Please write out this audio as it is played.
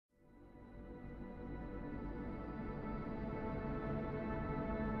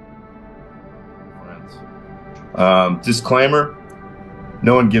Disclaimer,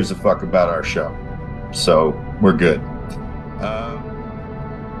 no one gives a fuck about our show, so we're good.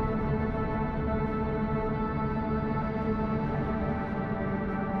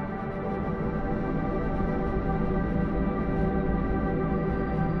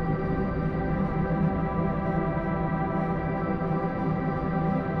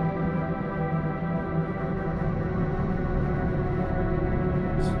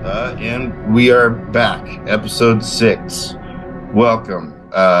 And we are back, episode 6. Welcome.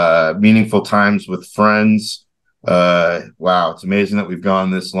 Meaningful times with friends. Wow, it's amazing that we've gone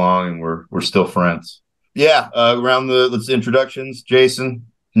this long and we're still friends. Yeah, let's introductions. Jason,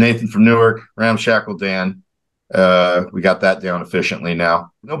 Nathan from Newark, Ramshackle Dan. We got that down efficiently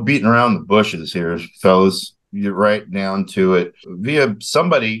now. No beating around the bushes here, fellas. You're right down to it. Via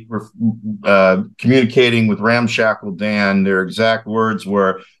somebody communicating with Ramshackle Dan, their exact words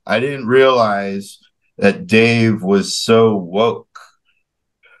were, "I didn't realize that Dave was so woke,"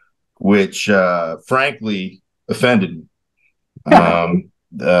 which frankly offended me.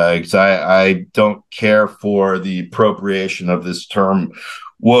 Because I don't care for the appropriation of this term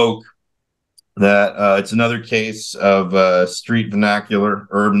woke. That it's another case of street vernacular,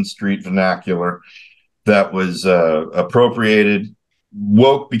 urban street vernacular, that was appropriated.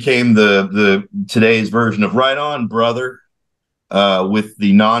 Woke became the today's version of "right on, brother," with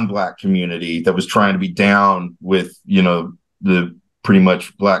the non-black community that was trying to be down with, the pretty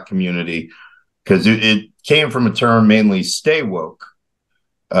much black community, because it came from a term mainly "stay woke,"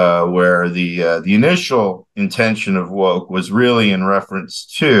 where the initial intention of woke was really in reference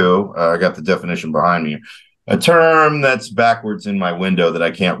to, I got the definition behind me, a term that's backwards in my window that I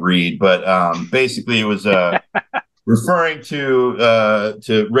can't read, but basically it was referring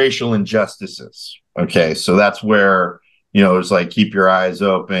to racial injustices. Okay, so that's where, it's like keep your eyes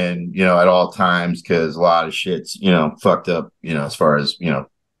open, at all times, because a lot of shit's, fucked up, as far as,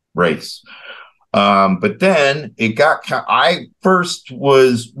 race. But then I first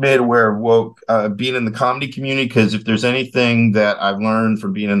was made aware of woke being in the comedy community, because if there's anything that I've learned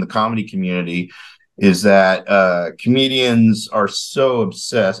from being in the comedy community, is that comedians are so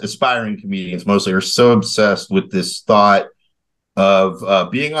obsessed, aspiring comedians mostly, are so obsessed with this thought of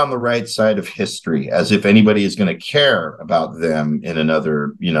being on the right side of history, as if anybody is going to care about them in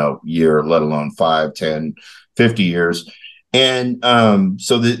another, year, let alone 5, 10, 50 years. And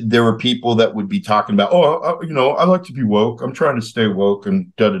so there were people that would be talking about, I like to be woke. I'm trying to stay woke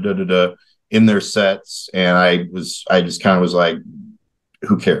and da-da-da-da-da in their sets. And I just kind of was like,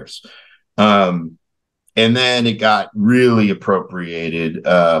 who cares? And then it got really appropriated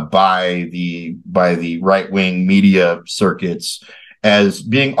by the right-wing media circuits as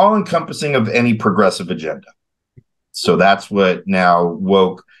being all-encompassing of any progressive agenda. So that's what now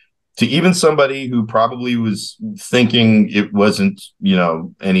woke, to even somebody who probably was thinking it wasn't,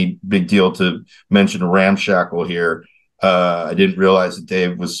 any big deal to mention a Ramshackle here. I didn't realize that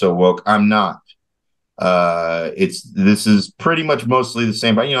Dave was so woke. I'm not. This is pretty much mostly the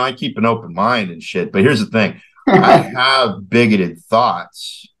same, but I keep an open mind and shit. But here's the thing, I have bigoted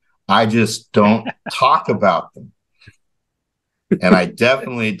thoughts. I just don't talk about them. And I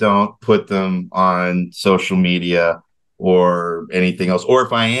definitely don't put them on social media or anything else. Or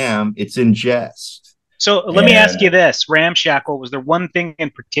if I am, it's in jest. So let me ask you this, Ramshackle, was there one thing in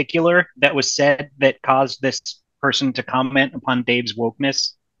particular that was said that caused this person to comment upon Dave's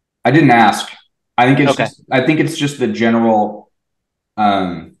wokeness? I didn't ask. I think it's just the general.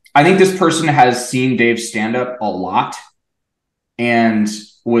 I think this person has seen Dave stand up a lot and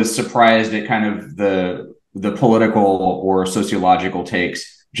was surprised at kind of the political or sociological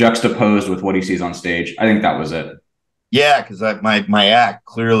takes juxtaposed with what he sees on stage. I think that was it. Yeah, because my act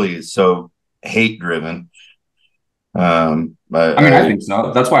clearly is so hate driven. I think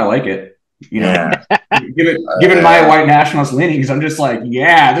so. That's why I like it. Yeah. given my white nationalist leanings, I'm just like,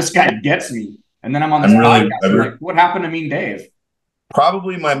 yeah, this guy gets me. And then I'm on this podcast. I'm like, what happened to Mean Dave?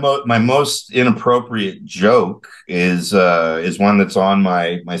 Probably my most inappropriate joke is one that's on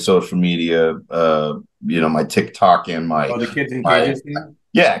my social media, my TikTok and my the kids in cages thing?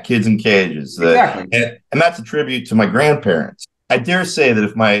 Yeah, kids in cages. Exactly. And that's a tribute to my grandparents. I dare say that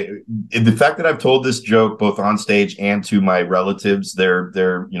if the fact that I've told this joke both on stage and to my relatives,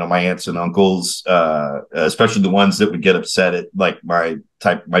 they're my aunts and uncles, especially the ones that would get upset at like my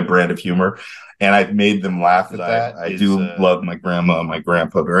brand of humor, and I've made them laugh at that. I do love my grandma and my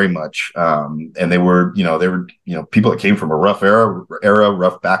grandpa very much, and they were people that came from a rough era,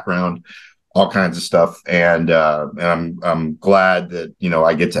 rough background. all kinds of stuff. And I'm glad that, you know,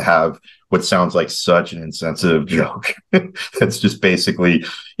 I get to have what sounds like such an insensitive joke. That's just basically,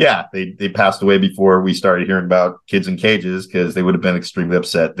 yeah, they passed away before we started hearing about kids in cages, because they would have been extremely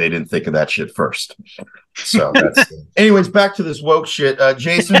upset they didn't think of that shit first. So that's anyways, back to this woke shit.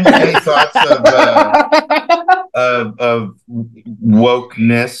 Jason, any thoughts of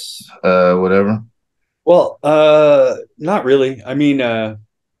wokeness, whatever? Well, not really. I mean,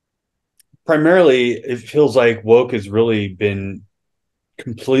 primarily it feels like woke has really been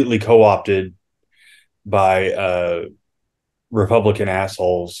completely co-opted by Republican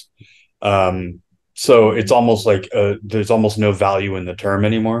assholes. So it's almost like there's almost no value in the term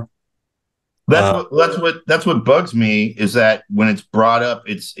anymore. That's what bugs me, is that when it's brought up,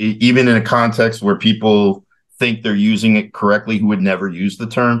 it's even in a context where people think they're using it correctly, who would never use the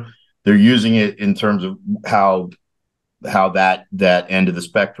term. They're using it in terms of how that end of the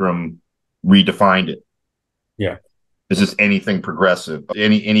spectrum redefined it. Yeah. Is this anything progressive?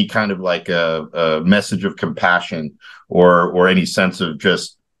 Any kind of like a message of compassion or any sense of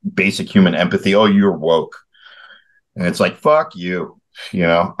just basic human empathy? Oh, you're woke. And it's like, fuck you. You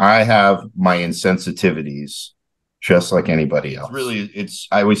know, I have my insensitivities just like anybody else.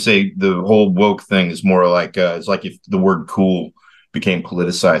 I always say the whole woke thing is more like, it's like if the word cool became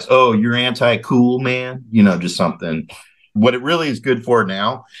politicized. Oh, you're anti-cool, man. You know, just something. What it really is good for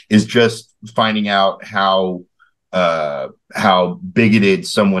now is just finding out how bigoted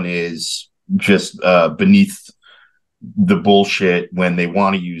someone is just beneath the bullshit when they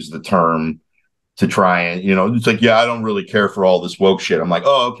want to use the term to try and, you know, it's like, yeah, I don't really care for all this woke shit. I'm like,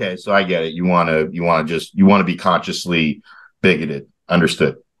 oh, okay, so I get it. You want to be consciously bigoted.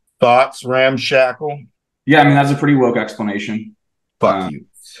 Understood. Thoughts, Ramshackle? Yeah, I mean, that's a pretty woke explanation. Fuck you.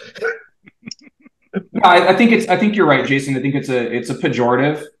 No, I think you're right, Jason. I think it's a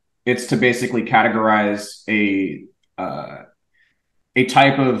pejorative. It's to basically categorize a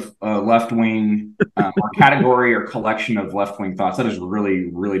type of left wing or category or collection of left wing thoughts. That is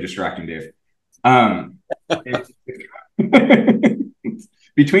really, really distracting, Dave.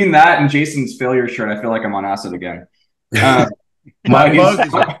 Between that and Jason's failure shirt, I feel like I'm on acid again. My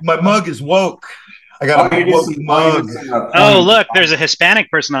mug is woke. I got a woke mug. Oh, look, there's a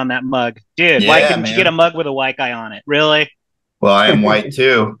Hispanic person on that mug. Dude, why couldn't you get a mug with a white guy on it? Really? Well, I am white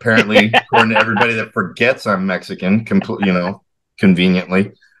too, apparently, according to everybody that forgets I'm Mexican,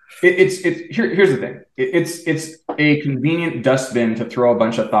 conveniently. Here's the thing. It's a convenient dustbin to throw a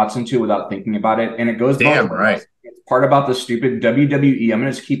bunch of thoughts into without thinking about it, and it goes damn right. It's part about the stupid WWE. I'm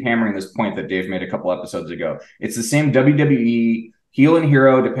going to just keep hammering this point that Dave made a couple episodes ago. It's the same WWE heel and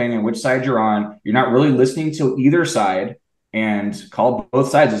hero, depending on which side you're on. You're not really listening to either side, and call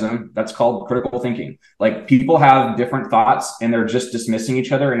both sidesism. That's called critical thinking. Like, people have different thoughts and they're just dismissing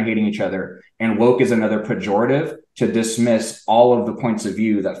each other and hating each other. And woke is another pejorative to dismiss all of the points of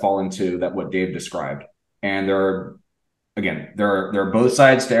view that fall into that what Dave described. And there are both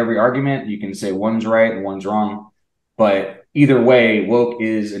sides to every argument. You can say one's right and one's wrong, but either way, woke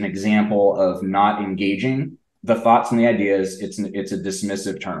is an example of not engaging the thoughts and the ideas. It's a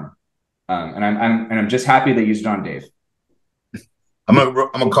dismissive term, and I'm just happy they used it on Dave. I'm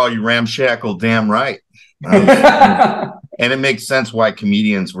gonna call you Ramshackle. Damn right. And it makes sense why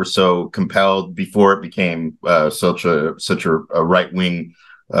comedians were so compelled before it became such a right wing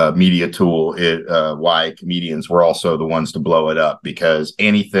media tool. Why comedians were also the ones to blow it up, because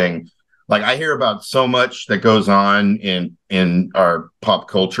anything, like, I hear about so much that goes on in our pop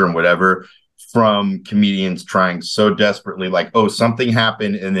culture and whatever, from comedians trying so desperately, like, oh, something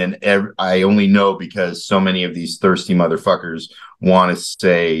happened, and then I only know because so many of these thirsty motherfuckers want to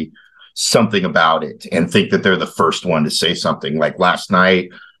say something about it and think that they're the first one to say something. Like last night,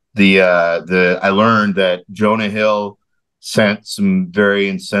 I learned that Jonah Hill sent some very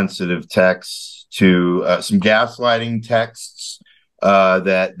insensitive texts to some gaslighting texts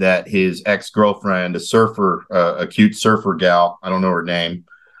that his ex-girlfriend, a cute surfer gal, I don't know her name,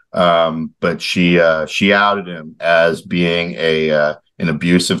 but she outed him as being an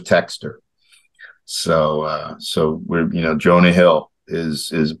abusive texter. So we're, you know, Jonah Hill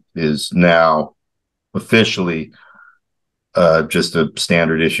is now officially just a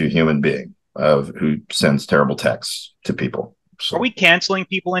standard issue human being who sends terrible texts to people. So, are we canceling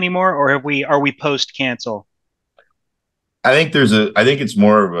people anymore, or are we post cancel? I think it's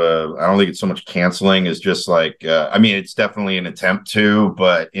more of I don't think it's so much canceling as just like, I mean, it's definitely an attempt to,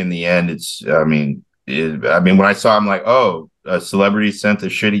 but in the end, when I saw, I'm like, oh, a celebrity sent a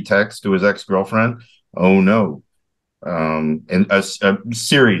shitty text to his ex-girlfriend. Oh no. And a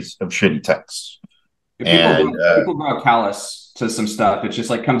series of shitty texts. People grow callous to some stuff. It just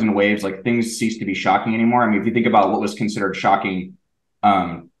like comes in waves. Like things cease to be shocking anymore. I mean, if you think about what was considered shocking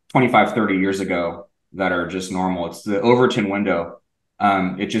 25, 30 years ago that are just normal, it's the Overton window.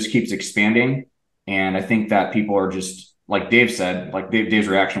 It just keeps expanding. And I think that people are just, like Dave said, like Dave's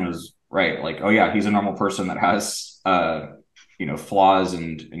reaction was right. Like, oh yeah, he's a normal person that has, flaws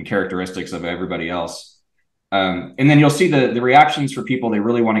and characteristics of everybody else. And then you'll see the reactions for people they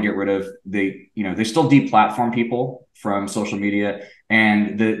really want to get rid of. They still deplatform people from social media.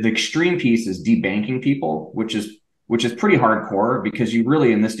 And the extreme piece is debanking people, which is pretty hardcore, because you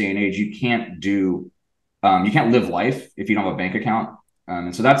really, in this day and age, you can't live life if you don't have a bank account.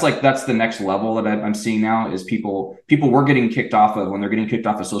 And so that's the next level that I'm seeing now is people were getting kicked off of, when they're getting kicked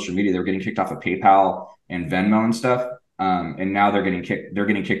off of social media, they're getting kicked off of PayPal and Venmo and stuff. And now they're getting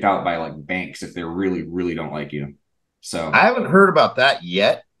kicked out by like banks if they really, really don't like you. So I haven't heard about that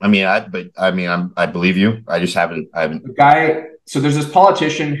yet. I believe you. I haven't. So there's this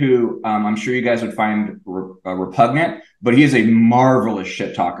politician who I'm sure you guys would find repugnant, but he is a marvelous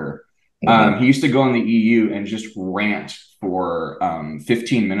shit talker. He used to go in the EU and just rant for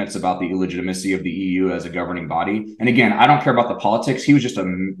 15 minutes about the illegitimacy of the EU as a governing body. And again, I don't care about the politics. He was just a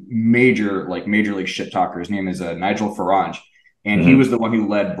major league shit talker. His name is Nigel Farage, and he was the one who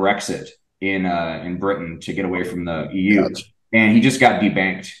led Brexit in Britain to get away from the EU. Gotcha. And he just got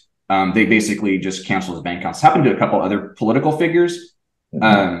debanked. They basically just canceled his bank accounts. It's happened to a couple other political figures.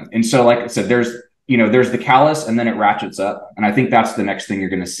 And so, like I said, there's the callous, and then it ratchets up. And I think that's the next thing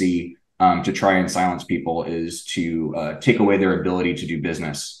you're going to see. To try and silence people is to take away their ability to do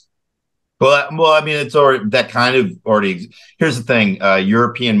business. Well, I mean, it's already that kind of already. Here's the thing: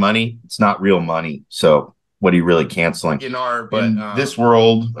 European money, it's not real money. So, what are you really canceling? In this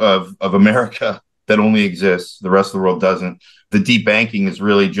world of America that only exists, the rest of the world doesn't. The debanking is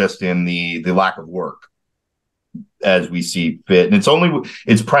really just in the lack of work, as we see fit, and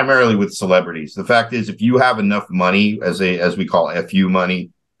it's primarily with celebrities. The fact is, if you have enough money, as we call FU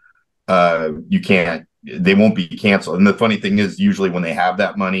money. They won't be canceled. And the funny thing is, usually when they have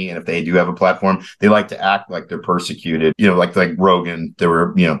that money, and if they do have a platform, they like to act like they're persecuted. Like Rogan, there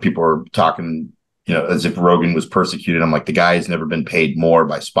were, people were talking, as if Rogan was persecuted. I'm like, the guy has never been paid more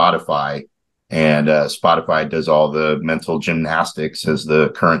by Spotify. And Spotify does all the mental gymnastics, as the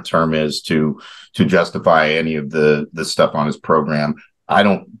current term is, to justify any of the stuff on his program.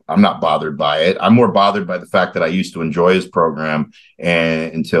 I'm not bothered by it. I'm more bothered by the fact that I used to enjoy his program,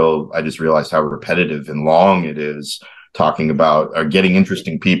 and until I just realized how repetitive and long it is, talking about or getting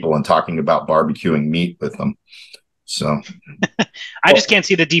interesting people and talking about barbecuing meat with them. So I just can't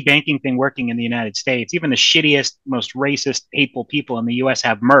see the debanking thing working in the United States. Even the shittiest, most racist, hateful people in the US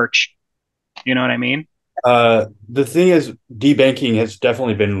have merch. You know what I mean? The thing is, debanking has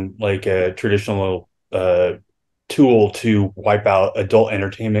definitely been like a traditional tool to wipe out adult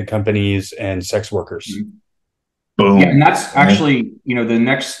entertainment companies and sex workers. Boom. Yeah, and that's actually, the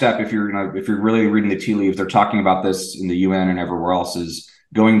next step, if you're really reading the tea leaves, they're talking about this in the UN and everywhere else, is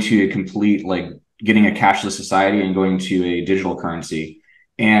going to a complete, like, getting a cashless society and going to a digital currency.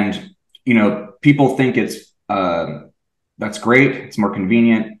 And people think it's that's great, it's more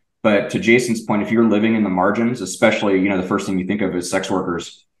convenient, but to Jason's point, if you're living in the margins, especially, the first thing you think of is sex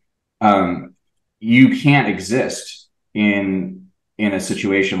workers, you can't exist in a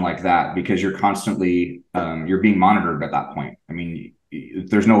situation like that, because you're constantly you're being monitored at that point. I mean,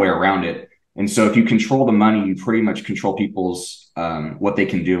 there's no way around it. And so if you control the money, you pretty much control people's what they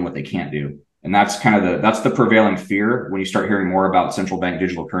can do and what they can't do. And that's kind of the prevailing fear when you start hearing more about central bank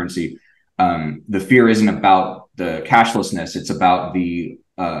digital currency. The fear isn't about the cashlessness; it's about the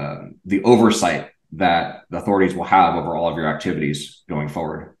oversight that the authorities will have over all of your activities going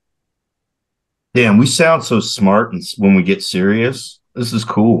forward. Damn, we sound so smart, and when we get serious, this is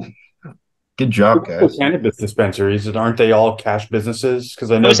cool. Good job, guys. Cannabis dispensaries, aren't they all cash businesses?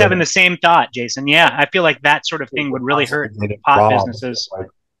 Because I was having the same thought, Jason. Yeah, I feel like that sort of thing would really hurt pot businesses. Like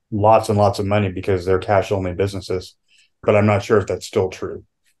lots and lots of money because they're cash only businesses. But I'm not sure if that's still true.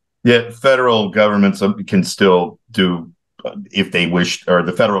 Yeah, federal governments can still do if they wish, or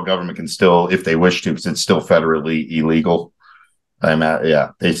the federal government can still, if they wish to, because it's still federally illegal.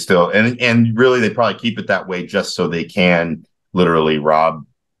 They still, and really they probably keep it that way just so they can literally rob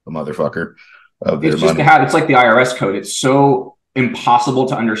the motherfucker of their money. It's like the IRS code. It's so impossible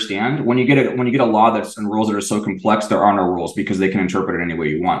to understand. When you get a law and rules that are so complex, there are no rules, because they can interpret it any way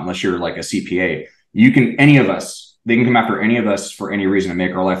you want. Unless you're like a CPA, they can come after any of us for any reason and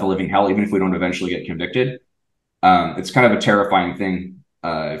make our life a living hell, even if we don't eventually get convicted. It's kind of a terrifying thing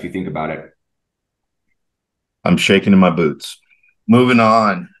if you think about it. I'm shaking in my boots. Moving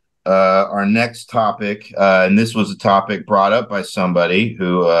on. our next topic, and this was a topic brought up by somebody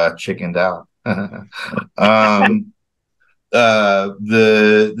who chickened out. This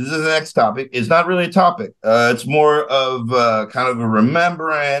is the next topic. It's not really a topic. It's more of kind of a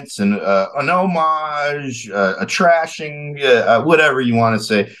remembrance and an homage, a trashing, whatever you want to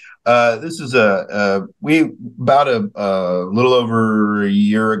say. This is we about a little over a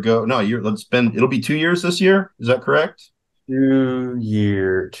year ago. No, a year. It'll be 2 years this year. Is that correct? 2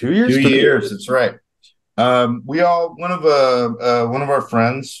 years. 2 years. That's right. We all one of our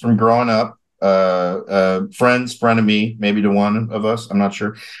friends from growing up, friend of me, maybe to one of us, I'm not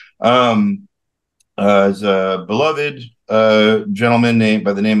sure. Is a beloved gentleman named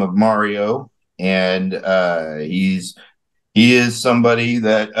by the name of Mario, and he is somebody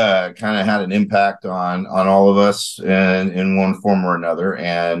that kind of had an impact on all of us in one form or another,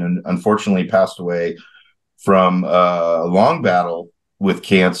 and unfortunately passed away from a long battle with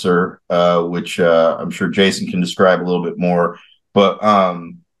cancer, which I'm sure Jason can describe a little bit more. But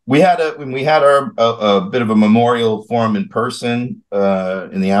we had a bit of a memorial for him in person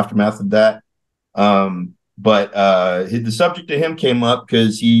in the aftermath of that. But the subject to him came up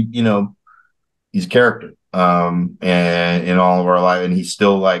because he's a character and in all of our life, and he's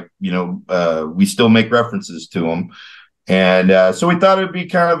still we still make references to him. And so we thought it'd be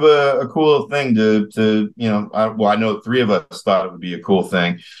kind of a cool thing to I know three of us thought it would be a cool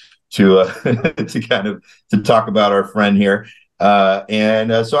thing to to talk about our friend here. So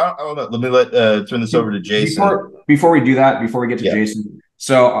I don't know. Let me turn this over to Jason. Before we do that, before we get to Jason,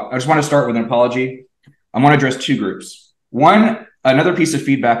 so I just want to start with an apology. I want to address two groups. One, another piece of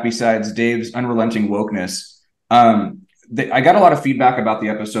feedback besides Dave's unrelenting wokeness. I got a lot of feedback about the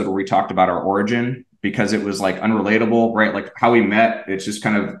episode where we talked about our origin, because it was like unrelatable, right? Like how we met, it just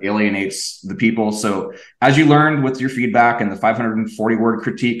kind of alienates the people. So as you learned with your feedback and the 540 word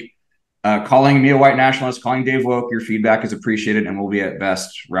critique, calling me a white nationalist, calling Dave woke, your feedback is appreciated and will be at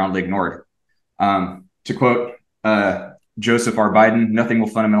best roundly ignored. To quote Joseph R. Biden, nothing will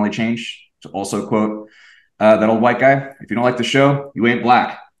fundamentally change. To also quote that old white guy, if you don't like the show, you ain't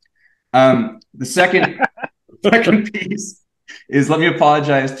black. The second piece is, let me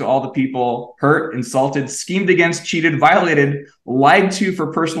apologize to all the people hurt, insulted, schemed against, cheated, violated, lied to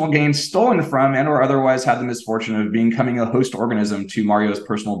for personal gain, stolen from, and or otherwise had the misfortune of becoming a host organism to Mario's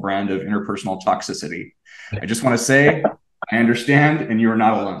personal brand of interpersonal toxicity. I just want to say, I understand, and you are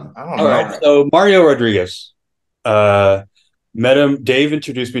not alone. All right, so Mario Rodriguez, met him. Dave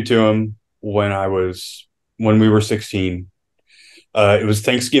introduced me to him when we were 16. It was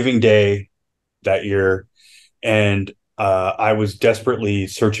Thanksgiving Day that year, and I was desperately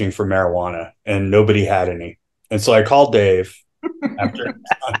searching for marijuana, and nobody had any. And so I called Dave after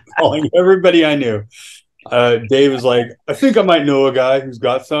calling everybody I knew. Dave was like, I think I might know a guy who's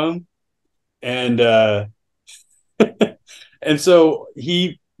got some. And and so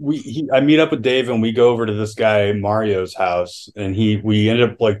I meet up with Dave, and we go over to this guy Mario's house, and we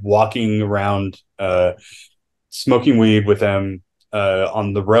ended up like walking around smoking weed with him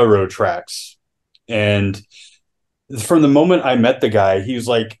on the railroad tracks. And from the moment I met the guy, he was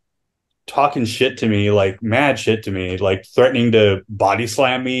like talking shit to me, like mad shit to me, like threatening to body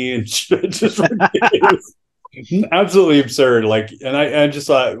slam me and shit. Just absolutely absurd. Like, and I just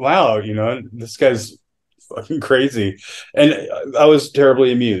thought, wow, this guy's fucking crazy. And I was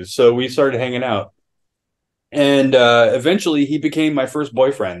terribly amused. So we started hanging out. And eventually he became my first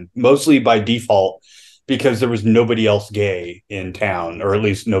boyfriend, mostly by default, because there was nobody else gay in town, or at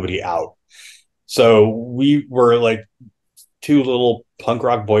least nobody out. So we were like two little punk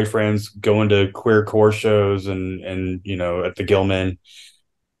rock boyfriends going to queer core shows and at the Gilman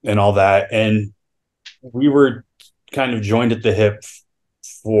and all that. And we were kind of joined at the hip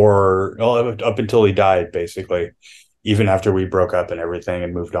up until he died, basically, even after we broke up and everything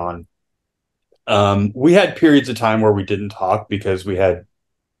and moved on. We had periods of time where we didn't talk because we had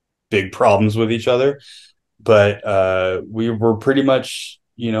big problems with each other, but we were pretty much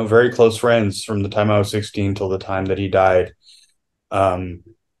very close friends from the time I was 16 till the time that he died,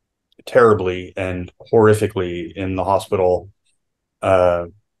 terribly and horrifically in the hospital,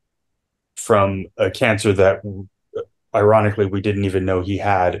 from a cancer that ironically we didn't even know he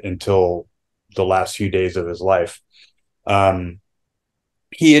had until the last few days of his life.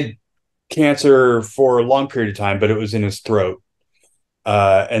 He had cancer for a long period of time, but it was in his throat.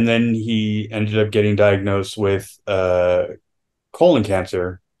 And then he ended up getting diagnosed with colon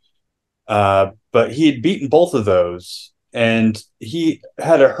cancer, but he had beaten both of those, and he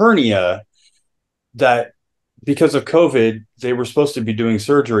had a hernia that, because of COVID, they were supposed to be doing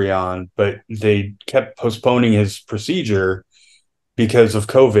surgery on, but they kept postponing his procedure because of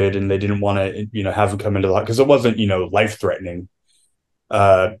COVID, and they didn't want to, have him come into the because it wasn't, life threatening.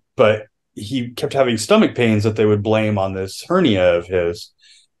 But he kept having stomach pains that they would blame on this hernia of his.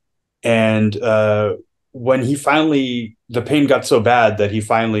 And when the pain got so bad that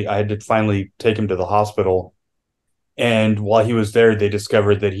I had to finally take him to the hospital. And while he was there, they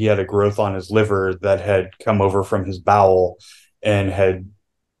discovered that he had a growth on his liver that had come over from his bowel and had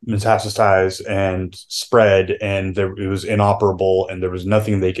metastasized and spread, and it was inoperable, and there was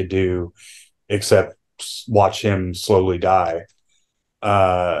nothing they could do except watch him slowly die.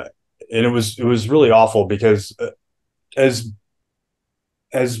 And it was really awful because as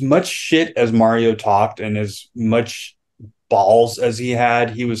much shit as Mario talked and as much balls as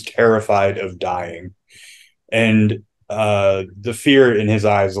he was terrified of dying. And the fear in his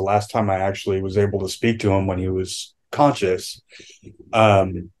eyes, the last time I actually was able to speak to him when he was conscious,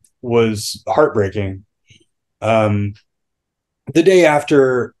 was heartbreaking. The day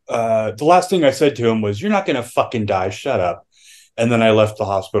after, the last thing I said to him was, "You're not going to fucking die. Shut up." And then I left the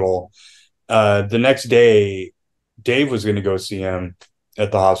hospital. The next day, Dave was going to go see him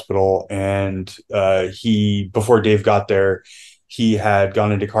at the hospital. And before Dave got there, he had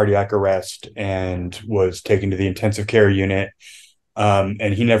gone into cardiac arrest and was taken to the intensive care unit.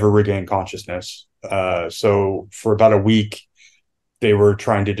 And he never regained consciousness. So for about a week, they were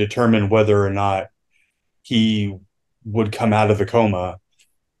trying to determine whether or not he would come out of the coma.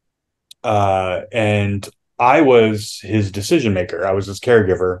 And I was his decision maker. I was his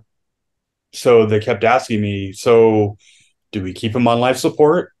caregiver. So they kept asking me, so do we keep him on life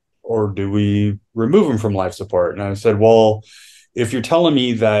support or do we remove him from life support? And I said, well, if you're telling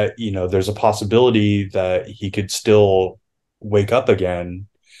me that, there's a possibility that he could still wake up again,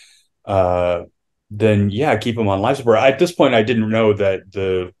 then yeah, keep him on life support. At this point, I didn't know that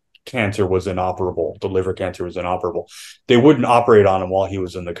the cancer was inoperable. The liver cancer was inoperable. They wouldn't operate on him while he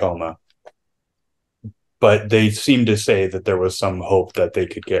was in the coma. But they seemed to say that there was some hope that they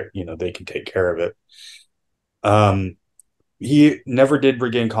could they could take care of it. He never did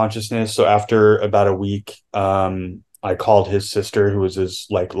regain consciousness. So after about a week, I called his sister, who was his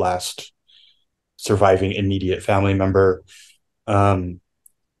last surviving immediate family member, in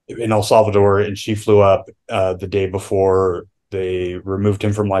El Salvador, and she flew up the day before they removed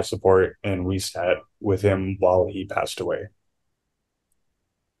him from life support, and we sat with him while he passed away.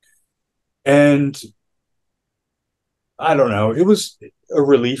 And I don't know, it was a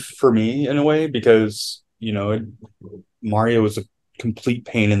relief for me in a way because, Mario was a complete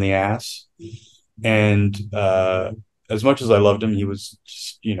pain in the ass. And as much as I loved him, he was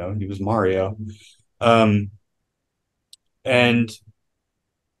just, he was Mario. And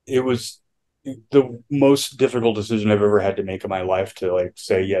it was the most difficult decision I've ever had to make in my life to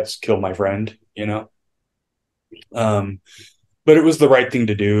say, yes, kill my friend, but it was the right thing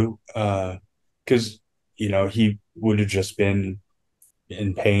to do. Cause he would have just been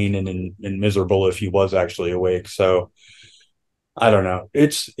in pain and miserable if he was actually awake. So I don't know.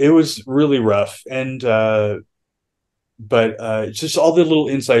 It was really rough. And, but it's just all the little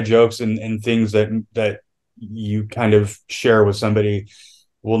inside jokes and things that you kind of share with somebody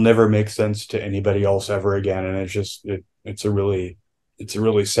will never make sense to anybody else ever again. And it's a really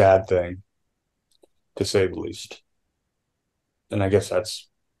sad thing, to say the least. And I guess that's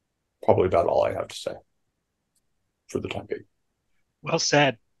probably about all I have to say for the time being. Well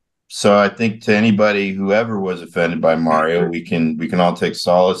said. So I think to anybody who ever was offended by Mario, we can all take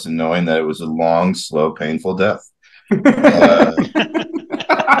solace in knowing that it was a long, slow, painful death.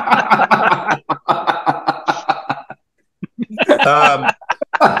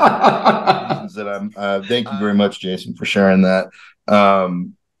 Thank you very much, Jason, for sharing that.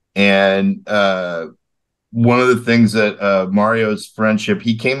 One of the things that Mario's friendship,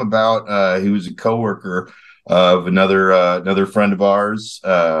 he came about, he was a coworker of another friend of ours,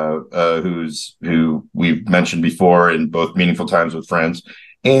 who we've mentioned before in both Meaningful Times with Friends,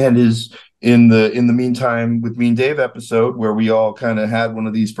 and is in the Meantime with Me and Dave episode where we all kind of had one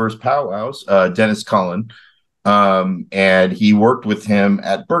of these first powwows, Dennis Cullen. And he worked with him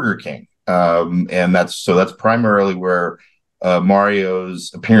at Burger King. And that's primarily where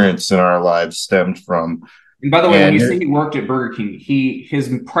Mario's appearance in our lives stemmed from. And by the way, when you say he worked at Burger King,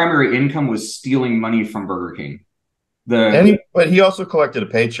 his primary income was stealing money from Burger King. But he also collected a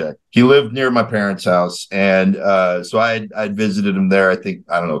paycheck. He lived near my parents' house, and so I'd visited him there. I think,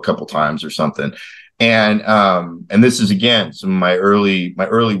 I don't know, a couple times or something. And this is again some of my early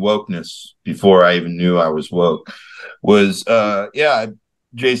wokeness before I even knew I was woke. Was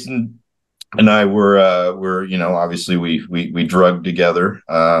Jason and I were obviously we drugged together.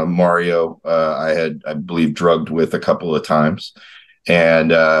 Mario, I believe drugged with a couple of times,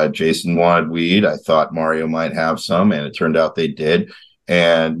 And Jason wanted weed. I thought Mario might have some, and it turned out they did.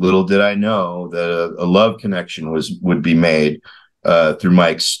 And little did I know that a love connection would be made through my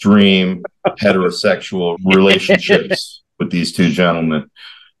extreme heterosexual relationships with these two gentlemen.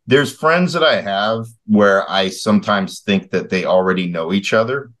 There's friends that I have where I sometimes think that they already know each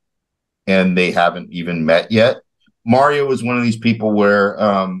other and they haven't even met yet. Mario is one of these people where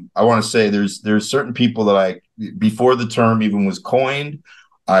I want to say there's certain people that I, before the term even was coined,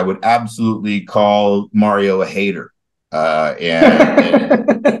 I would absolutely call Mario a hater.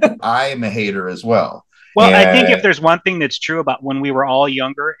 And I am a hater as well. Well, and I think if there's one thing that's true about when we were all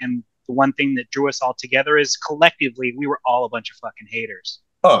younger, and the one thing that drew us all together is collectively we were all a bunch of fucking haters.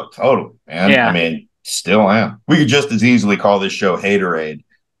 Oh, totally, man. Yeah. I mean, still am. We could just as easily call this show Haterade,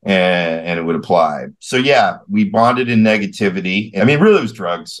 and it would apply. So yeah, we bonded in negativity. I mean, really, it was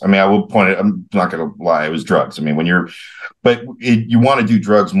drugs. I mean, I will point it. I'm not going to lie. It was drugs. I mean, you want to do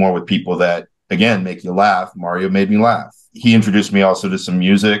drugs more with people that, again, make you laugh. Mario made me laugh. He introduced me also to some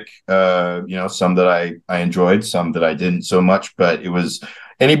music, some that I enjoyed, some that I didn't so much, but it was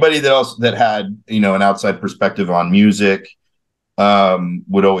anybody that had, an outside perspective on music,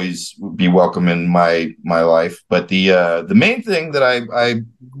 would always be welcome in my life. But the main thing that I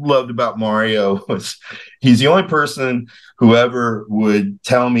loved about Mario was he's the only person who ever would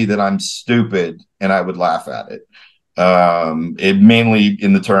tell me that I'm stupid and I would laugh at it. It mainly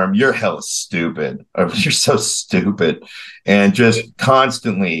in the term, you're hella stupid, or you're so stupid, and just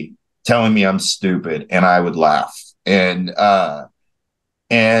constantly telling me I'm stupid, and I would laugh. And I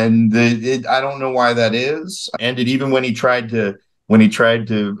don't know why that is. And even when he tried to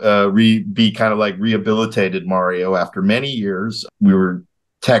be kind of like rehabilitated Mario after many years, we were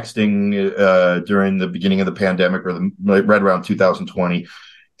texting during the beginning of the pandemic, or right around 2020.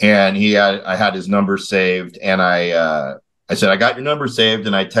 And I had his number saved, and I said, I got your number saved,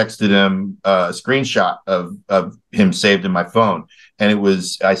 and I texted him a screenshot of him saved in my phone. And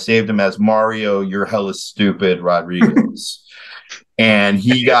I saved him as Mario, you're hella stupid, Rodriguez. And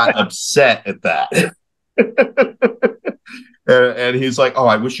he got upset at that. And he's like, oh,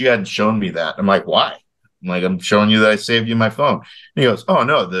 I wish you hadn't shown me that. I'm like, why? I'm like, I'm showing you that I saved you my phone. And he goes, oh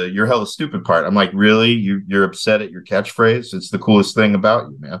no, you're hella stupid part. I'm like, really? You're upset at your catchphrase? It's the coolest thing about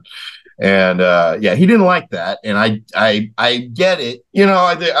you, man. And yeah, he didn't like that. And I get it. I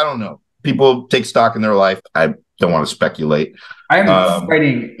don't know. People take stock in their life. I don't want to speculate. I'm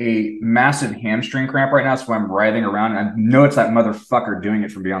fighting a massive hamstring cramp right now, so I'm writhing around. And I know it's that motherfucker doing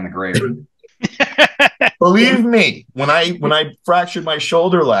it from beyond the grave. Believe me, when I fractured my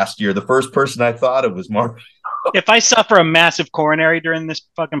shoulder last year, the first person I thought of was Mark. If I suffer a massive coronary during this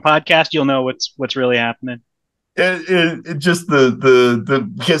fucking podcast, you'll know what's really happening. It just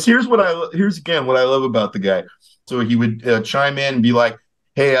because here's again what I love about the guy. So he would chime in and be like,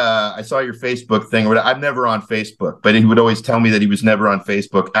 hey, I saw your Facebook thing. I'm never on Facebook, but he would always tell me that he was never on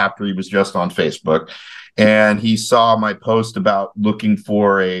Facebook after he was just on Facebook. And he saw my post about looking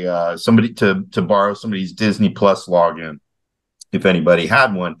for somebody to borrow somebody's Disney Plus login, if anybody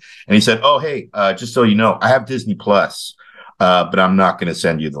had one. And he said, oh, hey, just so you know, I have Disney Plus, but I'm not going to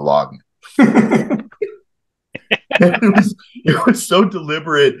send you the login. It was so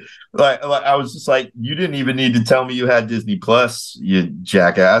deliberate. Like I was just like, you didn't even need to tell me you had Disney Plus, you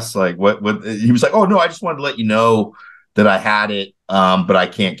jackass. Like what he was like, oh no, I just wanted to let you know that I had it, but I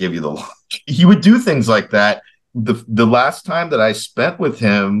can't give you the login. He would do things like that. The last time that I spent with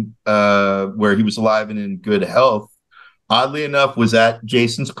him, where he was alive and in good health, oddly enough, was at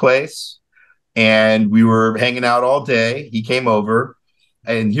Jason's place, and we were hanging out all day. He came over,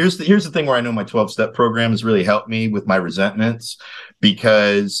 and here's the thing where I know my 12-step program has really helped me with my resentments,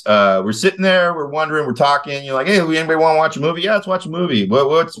 because we're sitting there, we're wondering, we're talking. You're like, hey, anybody want to watch a movie? Yeah, let's watch a movie.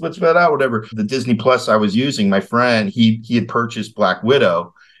 What's that out? Whatever. The Disney Plus I was using, my friend, he had purchased Black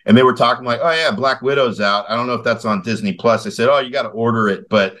Widow. And they were talking like, oh, yeah, Black Widow's out. I don't know if that's on Disney Plus. I said, oh, you got to order it.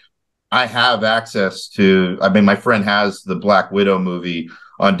 But I have access to, my friend has the Black Widow movie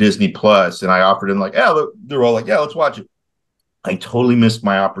on Disney Plus. And I offered him like, yeah, they're all like, yeah, let's watch it. I totally missed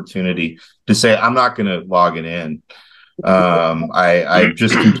my opportunity to say, I'm not going to log it in. I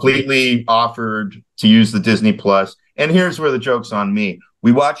just completely offered to use the Disney Plus. And here's where the joke's on me.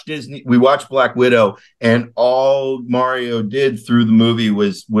 We watched Black Widow, and all Mario did through the movie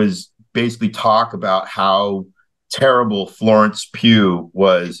was basically talk about how terrible Florence Pugh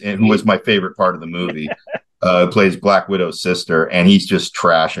was, and who was my favorite part of the movie. Plays Black Widow's sister, and he's just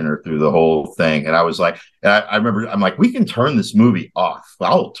trashing her through the whole thing. And I was like, I remember, I'm like, we can turn this movie off.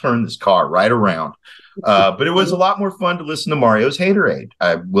 I'll turn this car right around. But it was a lot more fun to listen to Mario's Haterade,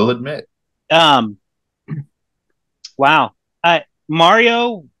 I will admit. Wow.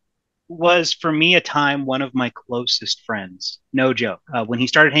 Mario was for me a time one of my closest friends. No joke. When he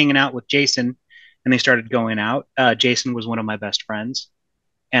started hanging out with Jason and they started going out, Jason was one of my best friends.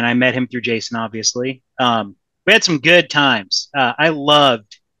 And I met him through Jason, obviously. We had some good times. I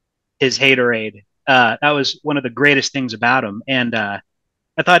loved his haterade. That was one of the greatest things about him. And I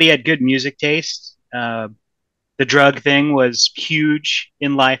thought he had good music taste. The drug thing was huge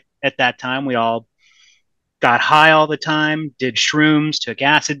in life at that time. We all got high all the time, did shrooms, took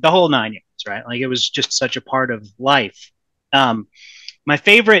acid, the whole 9 years, right? Like it was just such a part of life. My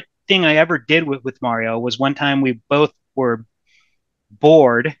favorite thing I ever did with Mario was one time we both were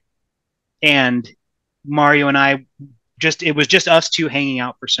bored and Mario and I it was just us two hanging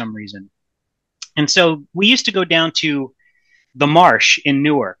out for some reason. And so we used to go down to the marsh in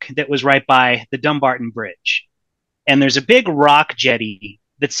Newark that was right by the Dumbarton Bridge. And there's a big rock jetty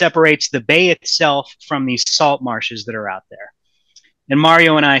that separates the bay itself from these salt marshes that are out there. And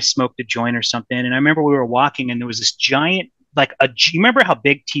Mario and I smoked a joint or something. And I remember we were walking and there was this giant, you remember how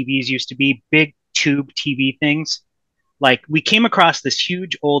big TVs used to be, big tube TV things? Like we came across this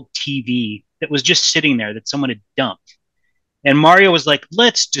huge old TV that was just sitting there that someone had dumped. And Mario was like,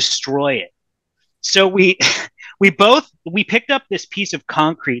 let's destroy it. So we picked up this piece of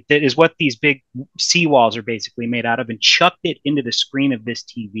concrete that is what these big seawalls are basically made out of and chucked it into the screen of this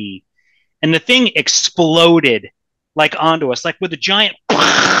TV. And the thing exploded like onto us, like with a giant,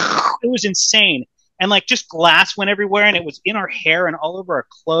 it was insane. And like just glass went everywhere and it was in our hair and all over our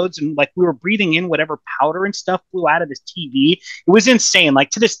clothes. And like we were breathing in whatever powder and stuff flew out of this TV. It was insane. Like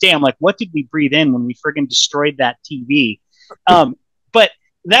to this day, I'm like, what did we breathe in when we friggin' destroyed that TV? But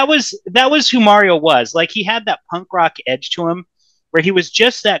that was who Mario was. Like he had that punk rock edge to him where he was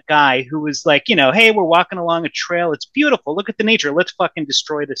just that guy who was like, you know, hey, we're walking along a trail. It's beautiful. Look at the nature. Let's fucking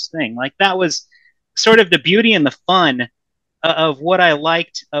destroy this thing. Like that was sort of the beauty and the fun of what I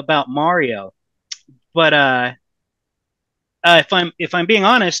liked about Mario. But if I'm being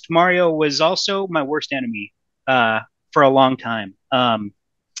honest, Mario was also my worst enemy for a long time.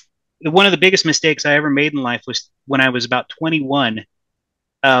 One of the biggest mistakes I ever made in life was when I was about 21.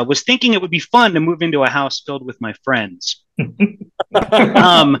 Was thinking it would be fun to move into a house filled with my friends.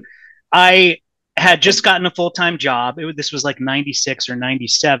 I had just gotten a full-time job. This was like 96 or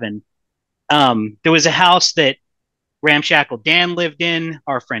 97. There was a house that Ramshackle Dan lived in.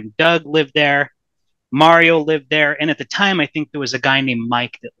 Our friend Doug lived there. Mario lived there. And at the time, I think there was a guy named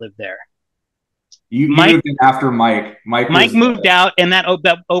Mike that lived there. You moved in after Mike. Mike moved out, and that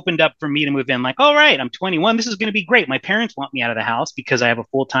opened up for me to move in. Like, all right, I'm 21. This is going to be great. My parents want me out of the house because I have a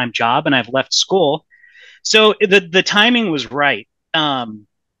full-time job and I've left school. So the timing was right. And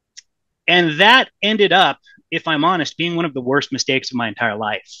that ended up, if I'm honest, being one of the worst mistakes of my entire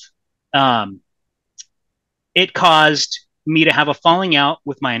life. It caused me to have a falling out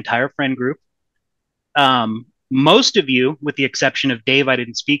with my entire friend group. Most of you, with the exception of Dave, I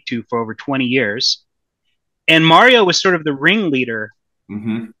didn't speak to for over 20 years. And Mario was sort of the ringleader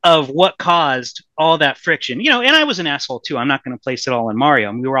of what caused all that friction. You know, and I was an asshole too. I'm not going to place it all on Mario.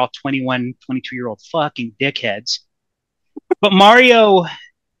 I mean, we were all 21, 22-year-old fucking dickheads. But Mario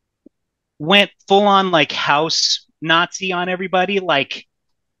went full on like house Nazi on everybody. Like,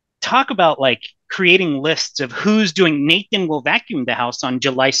 talk about like creating lists of who's doing. Nathan will vacuum the house on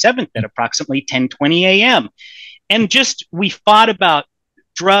July 7th at approximately 10:20 a.m. And just we fought about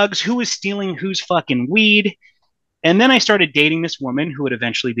drugs, who was stealing whose fucking weed. And then I started dating this woman who would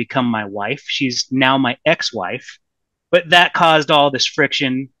eventually become my wife. She's now my ex-wife. But that caused all this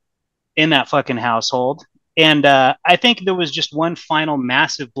friction in that fucking household. And I think there was just one final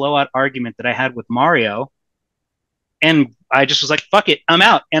massive blowout argument that I had with Mario. And I just was like, fuck it, I'm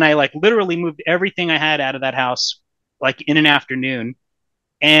out. And I like literally moved everything I had out of that house like in an afternoon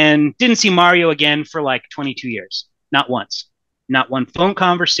and didn't see Mario again for like 22 years. Not once. Not one phone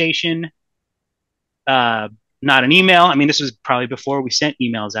conversation. Not an email. I mean, this was probably before we sent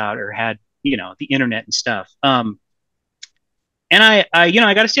emails out or had, you know, the internet and stuff. And I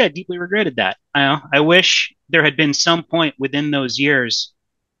got to say, I deeply regretted that. I wish there had been some point within those years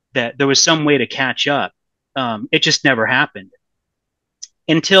that there was some way to catch up. It just never happened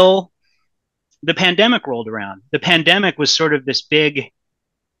until the pandemic rolled around. The pandemic was sort of this big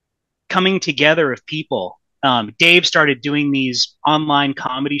coming together of people. Dave started doing these online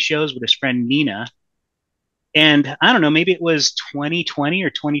comedy shows with his friend Nina. And I don't know, maybe it was 2020 or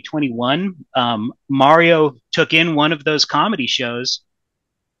 2021. Mario took in one of those comedy shows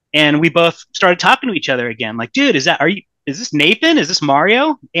and we both started talking to each other again. Like, dude, is this Nathan? Is this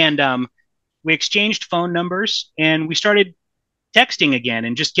Mario? And we exchanged phone numbers and we started texting again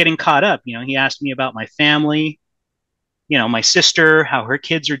and just getting caught up. You know, he asked me about my family. my sister, how her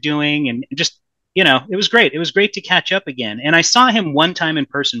kids are doing, and just, it was great. It was great to catch up again. And I saw him one time in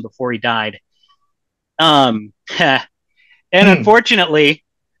person before he died. And unfortunately,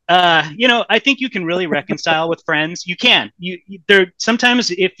 I think you can really reconcile with friends. You can. There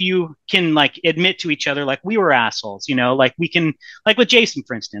sometimes if you can like admit to each other, like we were assholes, like we can, like with Jason,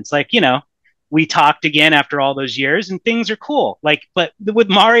 for instance, like we talked again after all those years and things are cool. Like, but with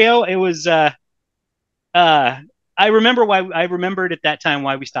Mario, it was I remembered at that time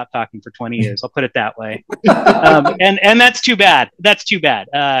why we stopped talking for 20 years. I'll put it that way. And that's too bad. That's too bad.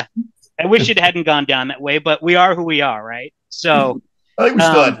 I wish it hadn't gone down that way, but we are who we are, right? So I think we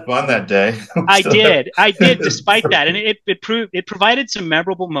still had fun that day. I did, despite that, and it provided some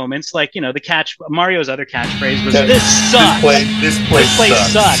memorable moments, like Mario's other catchphrase was "This sucks." This place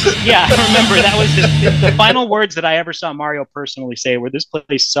sucks. Yeah, I remember that was the final words that I ever saw Mario personally say were "This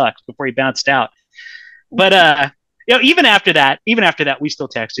place sucks" before he bounced out. But even after that, we still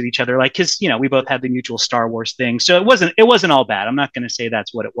texted each other, like because we both had the mutual Star Wars thing, so it wasn't all bad. I'm not going to say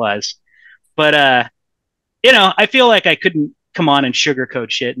that's what it was, but I feel like I couldn't come on and sugarcoat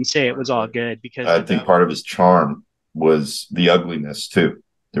shit and say it was all good because I think part of his charm was the ugliness too.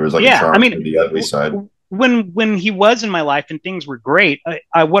 There was like a charm to the ugly side. When he was in my life and things were great,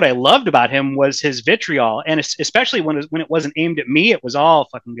 what I loved about him was his vitriol, and especially when it wasn't aimed at me, it was all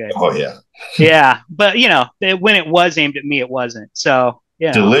fucking good. Oh yeah, yeah. But when it was aimed at me, it wasn't. So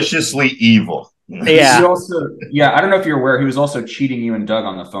deliciously evil. Yeah. He also, I don't know if you're aware, he was also cheating you and Doug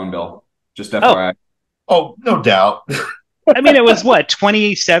on the phone bill. Just FYI. Oh, no doubt. I mean, it was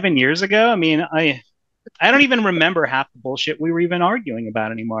 27 years ago. I mean, I don't even remember half the bullshit we were even arguing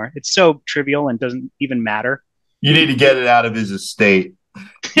about anymore. It's so trivial and doesn't even matter. You need to get it out of his estate.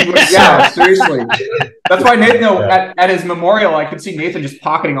 Yeah, seriously. That's why Nathan, at his memorial, I could see Nathan just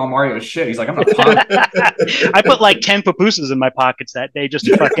pocketing all Mario's shit. He's like, I'm gonna pocket. I put like 10 pupusas in my pockets that day just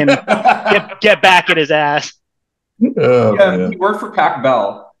to fucking get back at his ass. Oh, he worked for Pac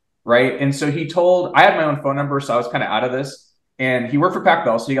Bell. Right. And so I had my own phone number, so I was kind of out of this. And he worked for Pac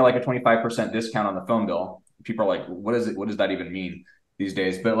Bell, so he got like a 25% discount on the phone bill. People are like, what is it? What does that even mean these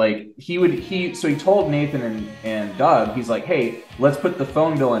days? But like so he told Nathan and Doug, he's like, hey, let's put the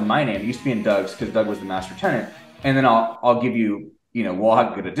phone bill in my name. It used to be in Doug's because Doug was the master tenant. And then I'll give you, we'll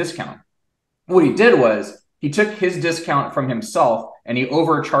have to get a discount. What he did was he took his discount from himself and he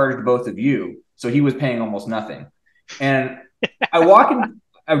overcharged both of you. So he was paying almost nothing. And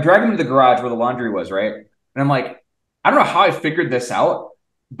I'm driving to the garage where the laundry was, right? And I'm like, I don't know how I figured this out,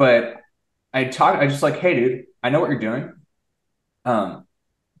 but I just like, hey, dude, I know what you're doing. I'm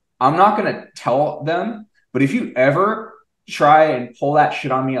not going to tell them, but if you ever try and pull that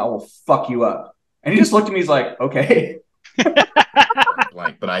shit on me, I will fuck you up. And he just looked at me, he's like, okay.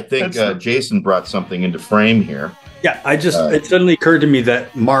 But I think Jason brought something into frame here. Yeah, it suddenly occurred to me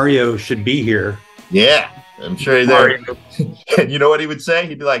that Mario should be here. Yeah. I'm sure he's there. And you know what he would say?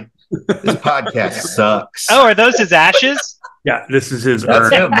 He'd be like, this podcast sucks. Oh, are those his ashes? Yeah, this is his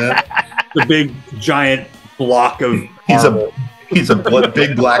urn. Him, man. The big, giant block of He's a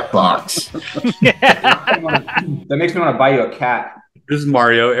big black box. That makes me want to buy you a cat. This is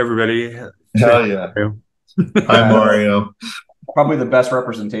Mario, everybody. Hell yeah. Hi, Mario. Probably the best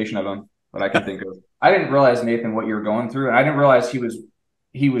representation of him that I can think of. I didn't realize, Nathan, what you were going through. And I didn't realize he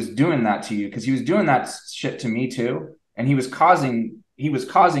was doing that to you, because he was doing that shit to me too, and he was causing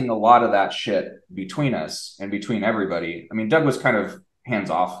a lot of that shit between us and between everybody. I mean, Doug was kind of hands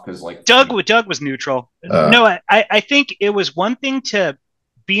off because like Doug was neutral. No, I think it was one thing to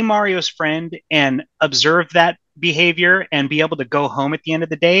be Mario's friend and observe that behavior and be able to go home at the end of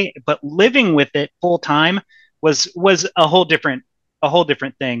the day, but living with it full time was a whole different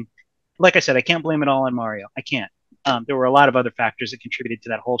thing. Like I said, I can't blame it all on Mario. I can't. There were a lot of other factors that contributed to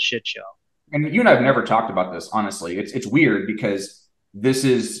that whole shit show. And you and I have never talked about this, honestly. It's weird because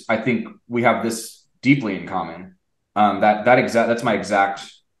I think we have this deeply in common. That's my exact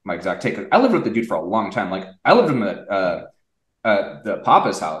take. I lived with the dude for a long time. Like I lived in the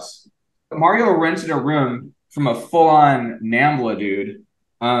Papa's house. Mario rented a room from a full-on NAMBLA dude.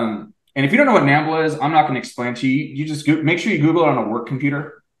 And if you don't know what NAMBLA is, I'm not going to explain to you. You just make sure you Google it on a work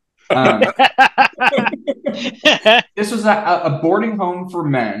computer. This was a boarding home for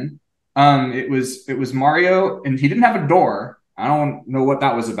men. It was Mario, and he didn't have a door. I don't know what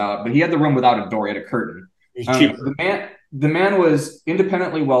that was about, but he had the room without a door. He had a curtain. The man was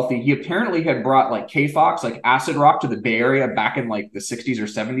independently wealthy. He apparently had brought like K-Fox, like acid rock, to the Bay Area back in like the 60s or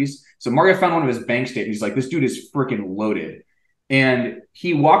 70s. So Mario found one of his bank statements. He's like, this dude is freaking loaded. And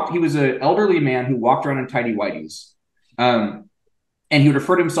he was an elderly man who walked around in tidy whities. and he would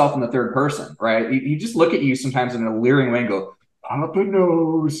refer to himself in the third person, right? He'd just look at you sometimes in a leering way and go, Papa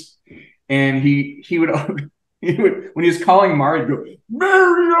knows. And he would when he was calling Mario, he'd go,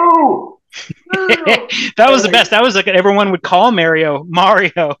 Mario! Mario! That was the best. That was like everyone would call Mario.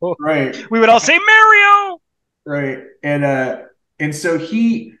 Right. We would all say Mario. Right. And so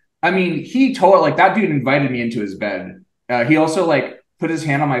he told, like, that dude invited me into his bed. He also like put his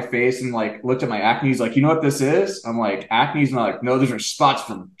hand on my face and like looked at my acne. He's like, you know what this is? I'm like, acne? And like, no, those are spots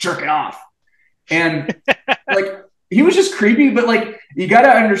from jerking off. And like, he was just creepy, but like, you got to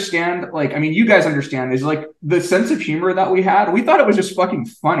understand, like, I mean, you guys understand, is like the sense of humor that we had. We thought it was just fucking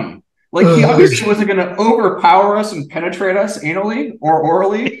funny. Like, he obviously wasn't going to overpower us and penetrate us anally or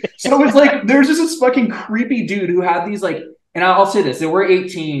orally. So it was like, there's just this fucking creepy dude who had these like, and I'll say this, there were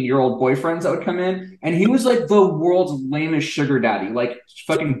 18-year-old boyfriends that would come in, and he was like the world's lamest sugar daddy, like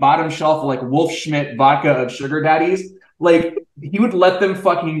fucking bottom shelf, like Wolf Schmidt vodka of sugar daddies. Like, he would let them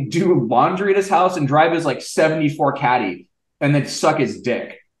fucking do laundry at his house and drive his like 74 caddy and then suck his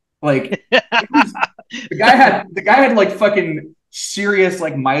dick. Like, the guy had like fucking serious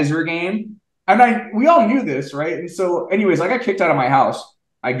like miser game. And we all knew this, right? And so anyways, I got kicked out of my house.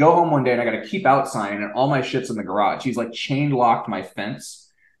 I go home one day and I got a keep out sign and all my shit's in the garage. He's like chain locked my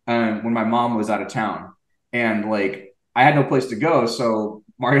fence when my mom was out of town. And like, I had no place to go. So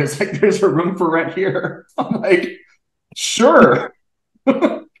Mario's like, there's a room for rent here. I'm like, sure.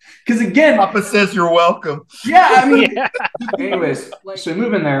 Because again, Papa says you're welcome. Yeah, I mean, anyways, so I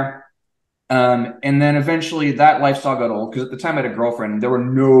move in there. And then eventually that lifestyle got old because at the time I had a girlfriend and there were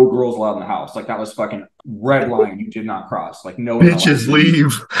no girls allowed in the house. Like, that was fucking red line you did not cross. Like, no bitches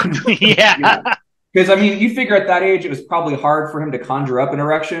leave. Yeah. Because I mean, you figure at that age it was probably hard for him to conjure up an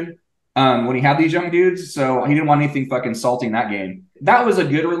erection when he had these young dudes. So he didn't want anything fucking salty in that game. That was a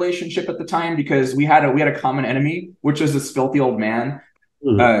good relationship at the time because we had a common enemy, which was this filthy old man.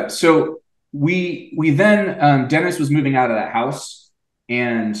 So we then Dennis was moving out of that house,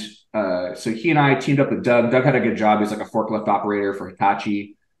 and so he and I teamed up with Doug. Doug had a good job. He was like a forklift operator for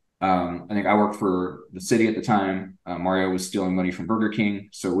Hitachi. I think I worked for the city at the time. Mario was stealing money from Burger King.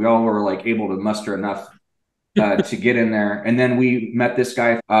 So we all were like able to muster enough to get in there. And then we met this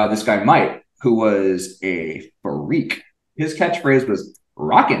guy Mike, who was a freak. His catchphrase was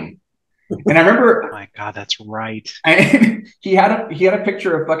 "rockin'." And I remember, oh my God, that's right. He had a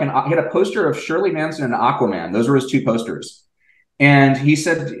picture of he had a poster of Shirley Manson and Aquaman. Those were his two posters. And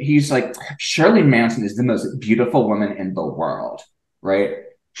he's like, Shirley Manson is the most beautiful woman in the world, right?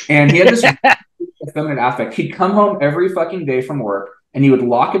 And he had this feminine affect. He'd come home every fucking day from work and he would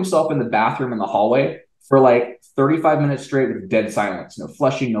lock himself in the bathroom in the hallway for like 35 minutes straight with dead silence. No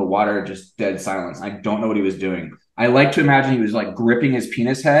flushing, no water, just dead silence. I don't know what he was doing. I like to imagine he was like gripping his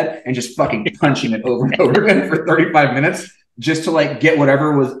penis head and just fucking punching it over and over again for 35 minutes just to like get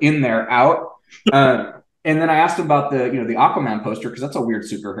whatever was in there out. And then I asked him about the Aquaman poster, because that's a weird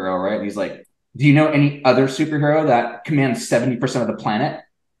superhero, right? And he's like, do you know any other superhero that commands 70% of the planet?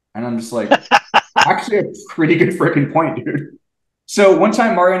 And I'm just like, actually a pretty good freaking point, dude. So one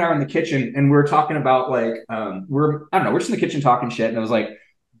time Mario and I were in the kitchen and we were talking about like, we're just in the kitchen talking shit. And I was like,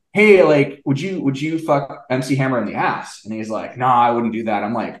 hey, like, would you fuck MC Hammer in the ass? And he's like, nah, I wouldn't do that.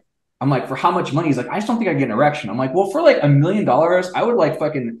 I'm like, for how much money? He's like, I just don't think I'd get an erection. I'm like, well, for like $1 million, I would like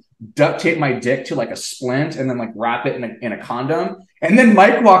fucking duct tape my dick to like a splint and then like wrap it in a condom. And then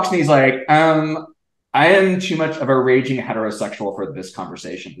Mike walks and he's like, I am too much of a raging heterosexual for this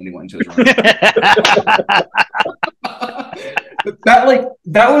conversation, when he went into his room.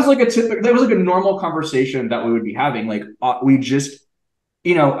 that was like a normal conversation that we would be having. Like, we just,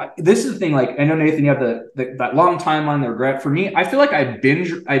 this is the thing. Like, I know, Nathan, you have that long timeline, the regret. For me, I feel like I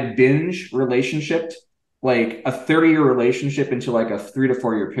binge relationshiped like a 30-year relationship into like a 3 to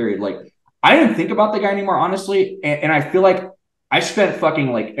 4 year period. Like, I didn't think about the guy anymore, honestly. And I feel like I spent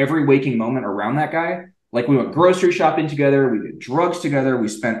fucking like every waking moment around that guy. Like, we went grocery shopping together. We did drugs together. We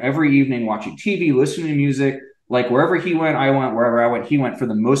spent every evening watching TV, listening to music. Like, wherever he went, I went. Wherever I went, he went, for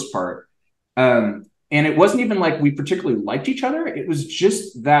the most part. And it wasn't even like we particularly liked each other. It was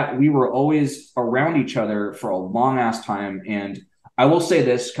just that we were always around each other for a long ass time. And I will say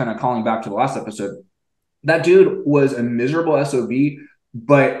this, kind of calling back to the last episode, that dude was a miserable SOB,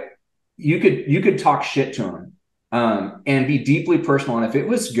 but you could talk shit to him and be deeply personal. And if it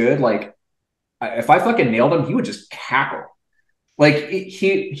was good, like, if I fucking nailed him, he would just cackle. Like,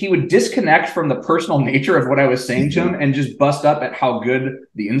 he would disconnect from the personal nature of what I was saying to him and just bust up at how good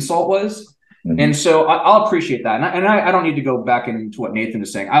the insult was. Mm-hmm. And so I'll appreciate that. And I don't need to go back into what Nathan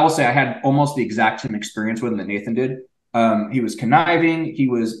is saying. I will say I had almost the exact same experience with him that Nathan did. He was conniving. He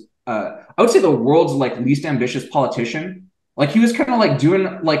was, I would say, the world's like least ambitious politician. Like he was kind of like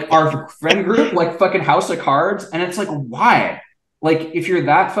doing like our friend group, like fucking House of Cards. And it's like, why? Like, if you're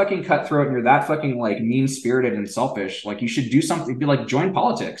that fucking cutthroat and you're that fucking like mean spirited and selfish, like you should do something, be like join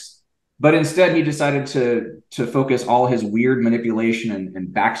politics. But instead he decided to focus all his weird manipulation and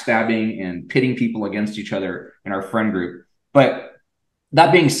backstabbing and pitting people against each other in our friend group. But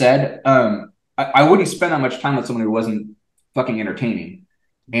that being said, I wouldn't spend that much time with someone who wasn't fucking entertaining.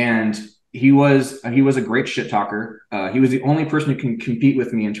 And he was a great shit talker. He was the only person who can compete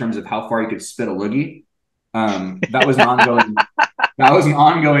with me in terms of how far he could spit a loogie. That was an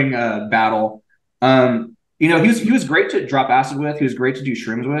ongoing battle. You know, he was great to drop acid with. He was great to do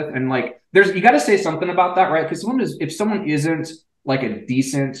shrooms with. And like, you got to say something about that, right? Because if someone isn't like a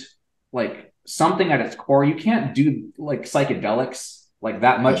decent, like something at its core, you can't do like psychedelics like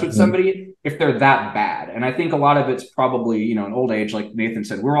that much with somebody if they're that bad. And I think a lot of it's probably, you know, in old age, like Nathan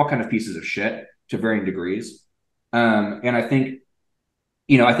said, we're all kind of pieces of shit to varying degrees. And I think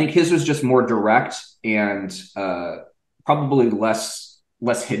his was just more direct and probably less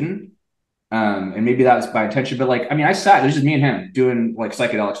hidden. And maybe that was by intention, but like, I mean, there's just me and him doing like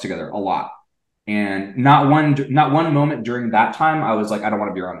psychedelics together a lot. And not one moment during that time, I was like, I don't want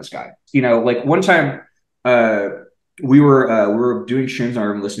to be around this guy. You know, like one time, we were doing shrooms and we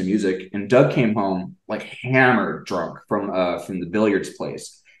were listening to music, and Doug came home like hammered drunk from the billiards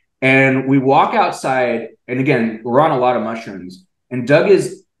place. And we walk outside, and again, we're on a lot of mushrooms, and Doug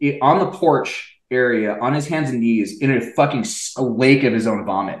is on the porch area on his hands and knees in a fucking lake of his own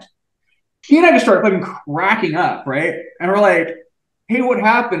vomit. He and I just started fucking cracking up, right? And we're like, hey, what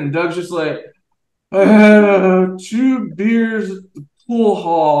happened? And Doug's just like, I had 2 beers at the pool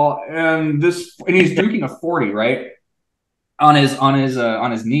hall, and he's drinking a 40, right? On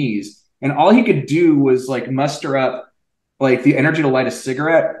his knees, and all he could do was like muster up like the energy to light a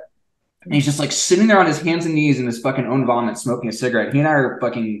cigarette. And he's just like sitting there on his hands and knees in his fucking own vomit, smoking a cigarette. He and I are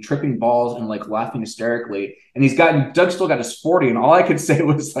fucking tripping balls and like laughing hysterically. And Doug still got his 40, and all I could say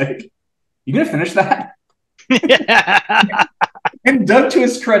was like, "You gonna finish that?" And Doug, to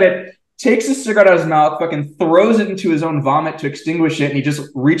his credit, takes a cigarette out of his mouth, fucking throws it into his own vomit to extinguish it, and he just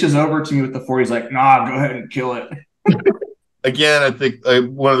reaches over to me with the 40. He's like, "Nah, go ahead and kill it." Again, I think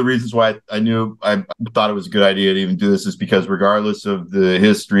one of the reasons why I thought it was a good idea to even do this is because regardless of the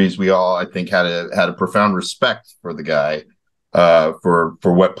histories, we all, I think, had a profound respect for the guy, for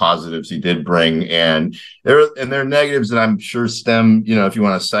what positives he did bring, and there are negatives that I'm sure stem, you know, if you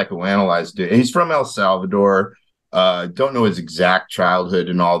want to psychoanalyze it. He's from El Salvador. Don't know his exact childhood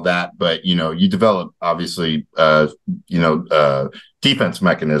and all that, but you know, you develop obviously, defense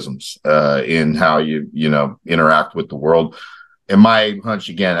mechanisms in how you interact with the world. And my hunch,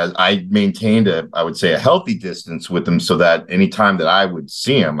 again, I maintained I would say a healthy distance with him, so that anytime that I would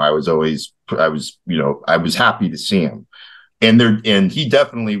see him, I was happy to see him. And he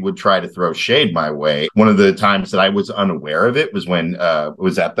definitely would try to throw shade my way. One of the times that I was unaware of it was when it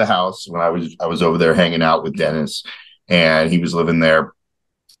was at the house when I was over there hanging out with Dennis, and he was living there,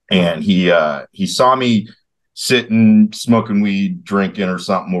 and he saw me sitting, smoking weed, drinking or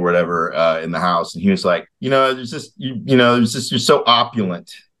something or whatever in the house, and he was like, you're so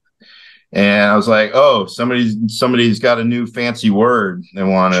opulent. And I was like, oh, somebody's got a new fancy word they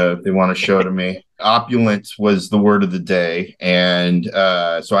want to show to me. Opulent was the word of the day, and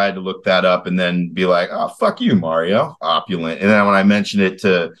so I had to look that up and then be like, oh, fuck you, Mario, opulent. And then when I mentioned it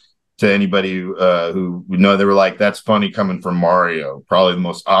to anybody who would know, they were like, that's funny coming from Mario, probably the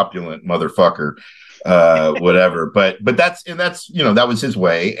most opulent motherfucker, whatever. But that was his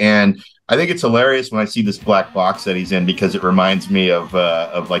way, and I think it's hilarious when I see this black box that he's in, because it reminds me of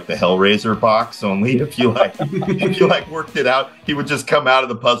like the Hellraiser box. Only if you worked it out, he would just come out of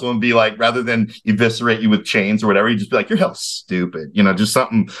the puzzle and be like, rather than eviscerate you with chains or whatever, he'd just be like, "You're hell stupid," just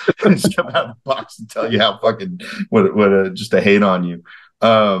something. Just come out of the box and tell you how fucking just to hate on you.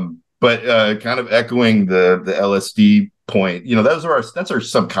 But kind of echoing the LSD point, that's our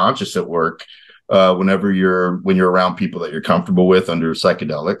subconscious at work. When you're around people that you're comfortable with under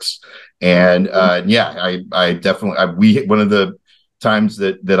psychedelics. And I definitely, one of the times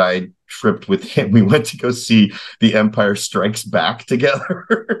that I tripped with him, we went to go see The Empire Strikes Back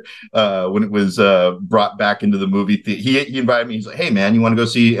together when it was brought back into the movie theater. He invited me. He's like, "Hey man, you want to go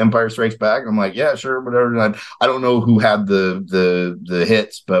see Empire Strikes Back?" I'm like, "Yeah, sure, whatever." And I don't know who had the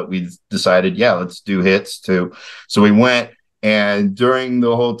hits, but we decided, yeah, let's do hits too. So we went. And during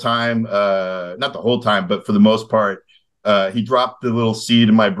the whole time, not the whole time, but for the most part, he dropped the little seed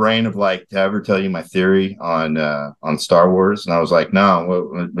in my brain of like, "Did I ever tell you my theory on Star Wars?" And I was like, "No,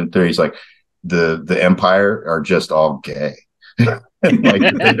 what theory?" He's like, the Empire are just all gay. Like,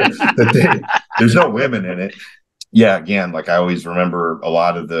 there's no women in it. yeah, again, like I always remember a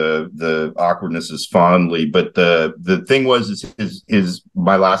lot of the awkwardnesses fondly, but the thing was is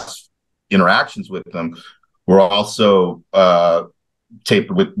my last interactions with them were also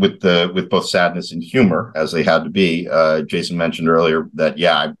tapered with both sadness and humor, as they had to be. Jason mentioned earlier that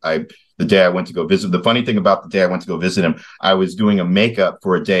I the day I went to go visit. The funny thing about the day I went to go visit him, I was doing a makeup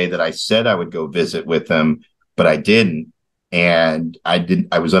for a day that I said I would go visit with him, but I didn't. And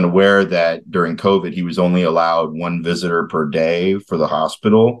I was unaware that during COVID, he was only allowed one visitor per day for the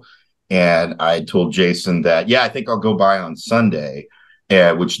hospital. And I told Jason that, yeah, I think I'll go by on Sunday,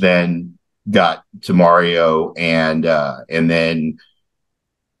 which then got to Mario. And then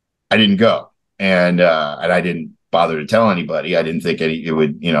I didn't go. And I didn't bother to tell anybody. I didn't think it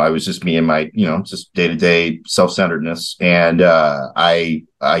would, it was just me and my, just day-to-day self-centeredness. And I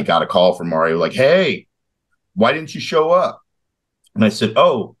got a call from Mario like, hey, why didn't you show up? And I said,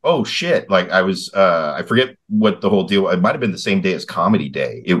 oh shit. Like I forget what the whole deal. It might've been the same day as Comedy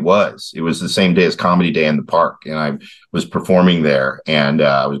Day. It was the same day as Comedy Day in the park. And I was performing there, and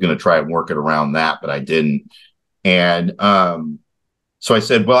I was going to try and work it around that, but I didn't. And so I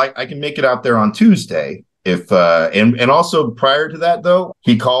said, well, I can make it out there on Tuesday. If and also prior to that, though,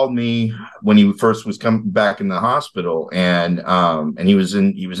 he called me when he first was coming back in the hospital, and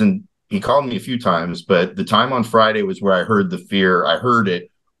he called me a few times, but the time on Friday was where I heard the fear. I heard it,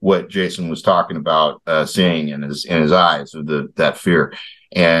 what Jason was talking about, seeing in his eyes, of that fear.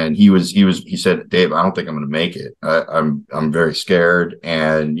 And he said, Dave, I don't think I'm going to make it. I'm very scared.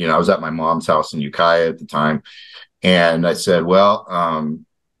 And, I was at my mom's house in Ukiah at the time. And I said, well,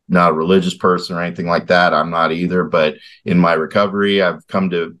 not a religious person or anything like that. I'm not either. But in my recovery, I've come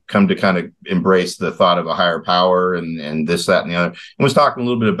to kind of embrace the thought of a higher power and this, that, and the other. And was talking a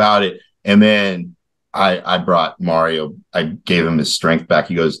little bit about it. And then I brought Mario. I gave him his strength back.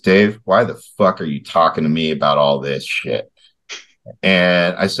 He goes, Dave, why the fuck are you talking to me about all this shit?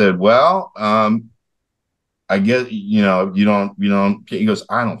 And I said, well, I guess, you don't, he goes,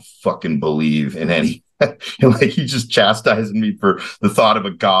 I don't fucking believe in any. And like, he just chastising me for the thought of a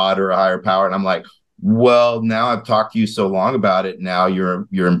god or a higher power. And I'm like, well, now I've talked to you so long about it. Now you're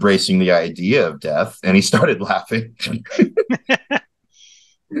embracing the idea of death. And he started laughing.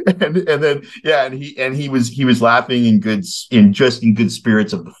 and then, yeah. And he was laughing in good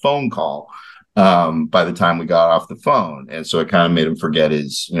spirits of the phone call. By the time we got off the phone. And so it kind of made him forget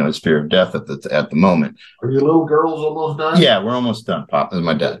his fear of death at the moment. Are your little girls almost done? Yeah, we're almost done. Pop, this is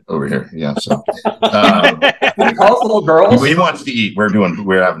my dad over here. Yeah, so did he call us little girls? He wants to eat.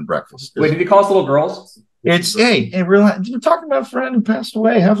 We're having breakfast. Wait, did he call us little girls? It's hey, we're talking about a friend who passed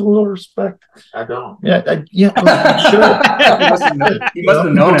away. Have a little respect. I don't. Yeah, sure. He must have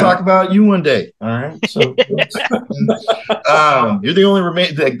known. We'll talk about you one day. All right. So you're the only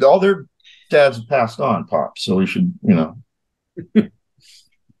remaining. All their dads have passed on, Pop. So we should, enjoy it.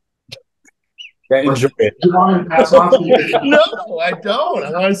 You want to pass on to you? No, I don't.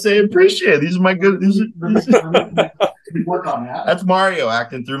 I want to say appreciate it. These are my good. Work on that. That's Mario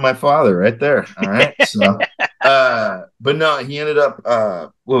acting through my father right there. All right. So, but no, he ended up.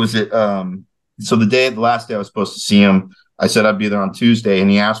 What was it? So the last day I was supposed to see him, I said I'd be there on Tuesday, and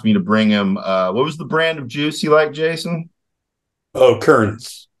he asked me to bring him. What was the brand of juice he liked, Jason? Oh,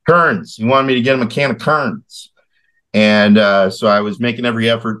 Currents. Kerns. He wanted me to get him a can of Kerns. And so I was making every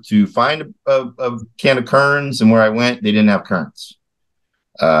effort to find a can of Kerns, and where I went, they didn't have Kerns.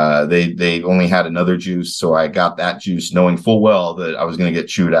 They only had another juice, so I got that juice, knowing full well that I was going to get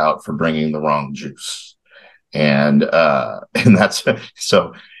chewed out for bringing the wrong juice. And that's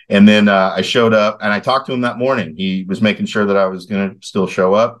so. And then I showed up, and I talked to him that morning. He was making sure that I was going to still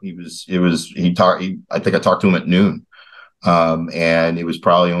show up. I think I talked to him at noon. And it was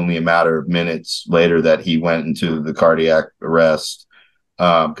probably only a matter of minutes later that he went into the cardiac arrest.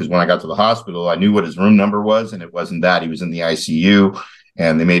 Because when I got to the hospital, I knew what his room number was, and it wasn't that. He was in the ICU,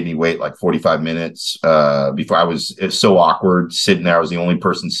 and they made me wait like 45 minutes before. It's so awkward sitting there. I was the only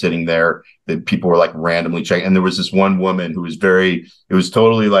person sitting there that people were like randomly checking. And there was this one woman who was it was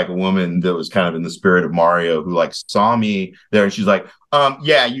totally like a woman that was kind of in the spirit of Mario, who like saw me there, and she's like,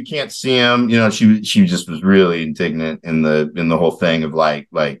 yeah, you can't see him. She just was really indignant in the whole thing of like,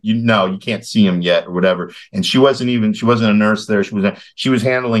 you can't see him yet or whatever. And she wasn't a nurse there. She was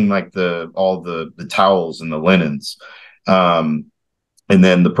handling like all the towels and the linens. And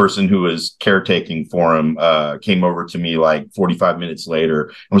then the person who was caretaking for him came over to me like 45 minutes later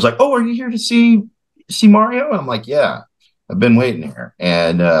and was like, "Oh, are you here to see Mario?" And I'm like, "Yeah, I've been waiting here."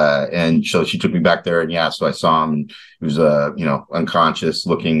 And so she took me back there, and yeah, so I saw him. And he was unconscious,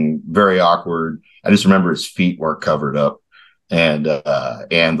 looking very awkward. I just remember his feet weren't covered up, and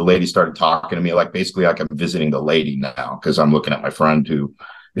the lady started talking to me like basically like I'm visiting the lady now because I'm looking at my friend who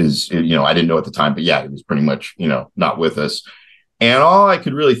is, you know, I didn't know at the time, but yeah, he was pretty much, you know, not with us. And all I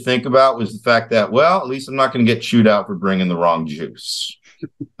could really think about was the fact that, well, at least I'm not going to get chewed out for bringing the wrong juice.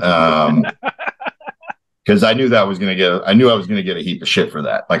 Because I knew I was going to get a heap of shit for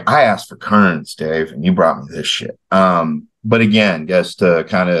that. Like, I asked for Kerns, Dave, and you brought me this shit. But again, just to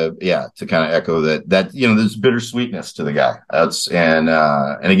kind of echo that you know, there's bittersweetness to the guy.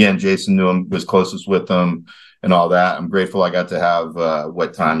 And again, Jason knew him, was closest with him, and all that. I'm grateful I got to have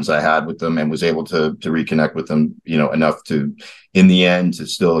what times I had with them and was able to reconnect with them, you know, enough to, in the end, to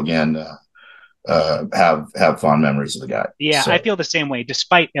still again have fond memories of the guy. Yeah, so. I feel the same way.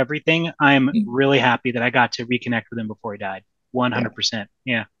 Despite everything, I'm really happy that I got to reconnect with him before he died. 100%.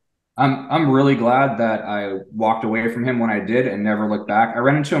 Yeah. I'm really glad that I walked away from him when I did and never looked back. I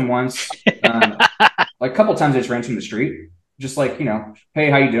ran into him once, like a couple of times. I just ran into him in the street, just like, you know, hey,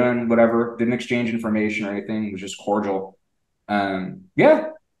 how you doing? Whatever. Didn't exchange information or anything. It was just cordial. Yeah,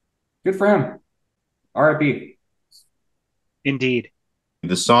 good for him. R.I.P. Indeed.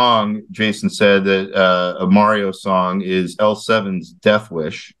 The song, Jason said that a Mario song is L7's Death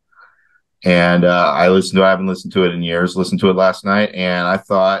Wish. And I haven't listened to it in years, listened to it last night, and I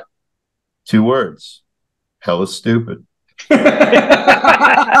thought 2 words: hell is stupid.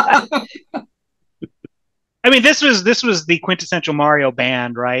 I mean, this was the quintessential Mario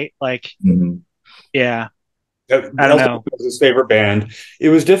band, right? Like, yeah. I don't know. It was his favorite band. It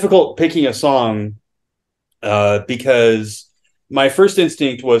was difficult picking a song because my first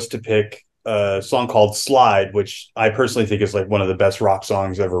instinct was to pick a song called Slide, which I personally think is like one of the best rock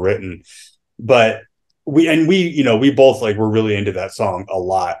songs ever written. But we both like were really into that song a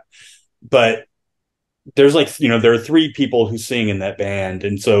lot. But there's like, you know, there are 3 people who sing in that band.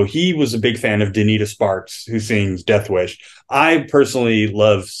 And so he was a big fan of Danita Sparks, who sings Death Wish. I personally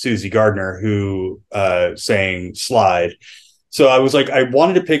love Susie Gardner, who sang Slide. So I was like, I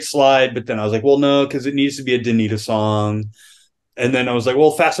wanted to pick Slide, but then I was like, well, no, because it needs to be a Danita song. And then I was like,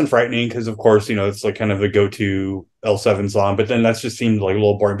 well, Fast and Frightening, because of course, you know, it's like kind of a go-to L7 song. But then that just seemed like a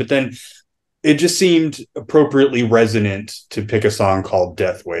little boring. But then it just seemed appropriately resonant to pick a song called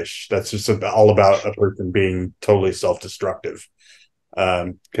Death Wish. That's just all about a person being totally self-destructive.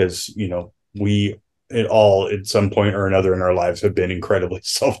 Because, you know, we all at some point or another in our lives have been incredibly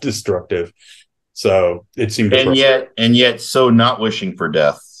self-destructive. So it seemed and yet so not wishing for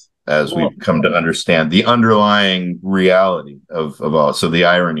death, as we've come to understand the underlying reality of all. So the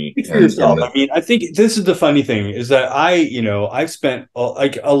irony. I mean, I think this is the funny thing is that I've spent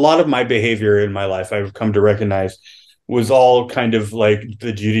like a lot of my behavior in my life, I've come to recognize, was all kind of like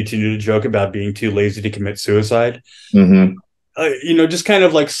the Judy Tenuta joke about being too lazy to commit suicide. You know, just kind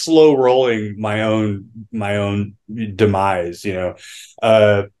of like slow rolling my own demise, you know.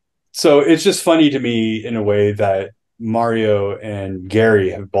 So it's just funny to me in a way that Mario and Gary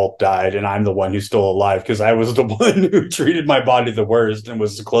have both died, and I'm the one who's still alive because I was the one who treated my body the worst and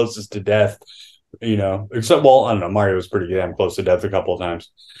was the closest to death, you know. Except, well, I don't know, Mario was pretty damn close to death a couple of times.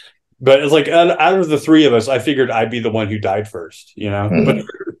 But it's like out of the 3 of us, I figured I'd be the one who died first, you know. But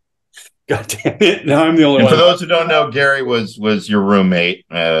God damn it, now I'm the only one. For those who don't know, Gary was your roommate,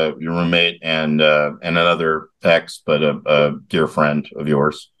 and another ex, but a dear friend of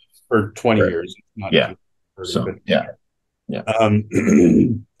yours for 20 years. Yeah. So yeah.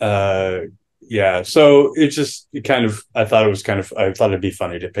 Yeah. So it just I thought it'd be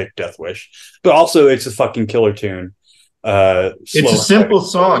funny to pick Death Wish, but also it's a fucking killer tune. It's a simple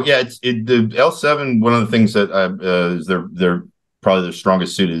song. Yeah. The L7. One of the things that is they're probably their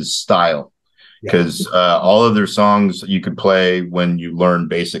strongest suit is style, because all of their songs you could play when you learn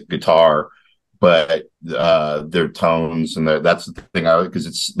basic guitar, but their tones and that's the thing, because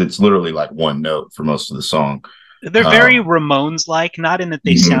it's literally like one note for most of the song. They're very Ramones-like, not in that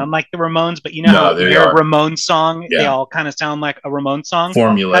they sound like the Ramones, but you know how their Ramones song, they all kind of sound like a Ramones song.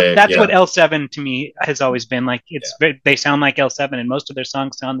 Formulaic. That's what L7 to me has always been like. They sound like L7, and most of their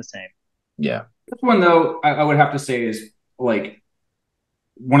songs sound the same. Yeah. This one though, I would have to say is like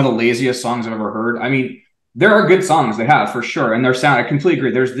one of the laziest songs I've ever heard. I mean, there are good songs they have for sure, and their sound, I completely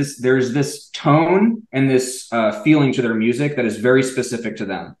agree. There's this tone and this feeling to their music that is very specific to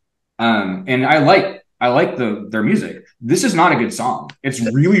them, and I like their music. This is not a good song. It's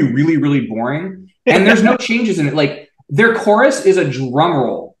really, really, really boring, and there's no changes in it. Like their chorus is a drum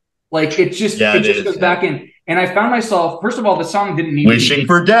roll. Like it just goes back in, and I found myself, first of all, the song didn't need wishing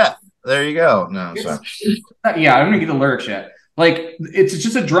for death. There you go. No, sorry. Yeah, I'm gonna get the lyrics yet. Like it's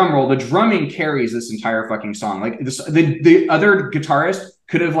just a drum roll. The drumming carries this entire fucking song. Like the other guitarist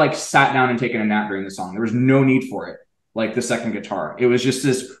could have like sat down and taken a nap during the song. There was no need for it. like the second guitar. It was just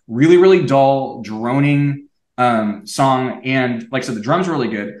this really, really dull, droning song. And like I said, the drums are really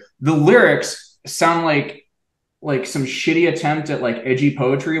good. The lyrics sound like some shitty attempt at like edgy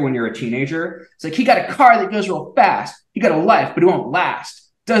poetry when you're a teenager. It's like, he got a car that goes real fast. He got a life, but it won't last.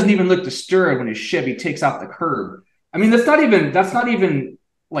 Doesn't even look disturbed when his Chevy takes off the curb. I mean, that's not even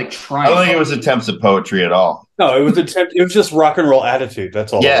like trying. I don't think it was attempts at poetry at all. No, it was just rock and roll attitude.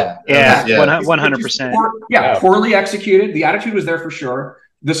 That's all. Yeah. 100%. Poorly executed. The attitude was there for sure.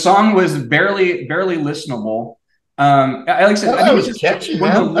 The song was barely listenable. Like I said, I thought it was catchy,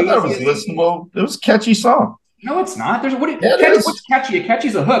 man. I thought it was listenable. It was a catchy song. No, it's not. What's catchy? A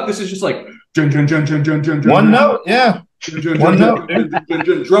catchy's a hook. This is just like one note, yeah. One note.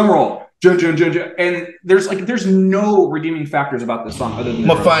 Drum roll. And there's no redeeming factors about this song other than I'm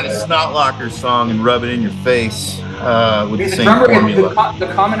gonna find a Snot Locker song and rub it in your face with the same formula. The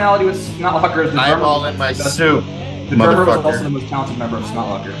commonality with Snot Locker is the drummer. I'm all in my soup. The drummer was also the most talented member of Snot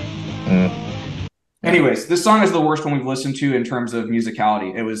Locker. Anyways, this song is the worst one we've listened to in terms of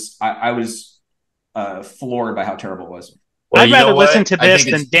musicality. It was I was floored by how terrible it was. Well, I'd rather listen to this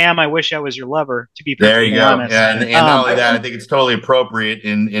than "Damn, I Wish I Was Your Lover." To be there, you go. Honest. Yeah, and not only that, I think it's totally appropriate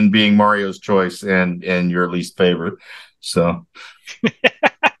in being Mario's choice and your least favorite. So,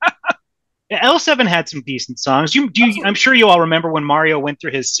 L7 had some decent songs. I'm sure you all remember when Mario went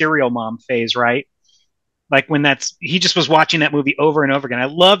through his Serial Mom phase, right? Like when he just was watching that movie over and over again. I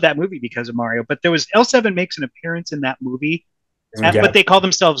love that movie because of Mario. But there was L7 makes an appearance in that movie. But they call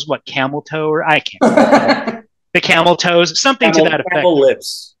themselves what, Camel Toe, or I can't remember. The Camel Toes, something to that effect. Camel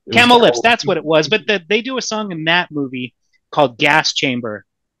Lips. Camel Lips, that's what it was. But they do a song in that movie called Gas Chamber.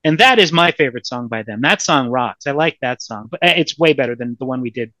 And that is my favorite song by them. That song rocks. I like that song. But it's way better than the one we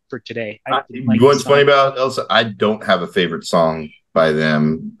did for today. You know what's funny about Elsa? I don't have a favorite song by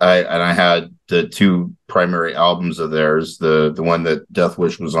them. I had the two primary albums of theirs, the one that Death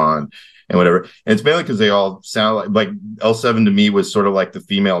Wish was on and whatever. And it's mainly because they all sound like L7 to me was sort of like the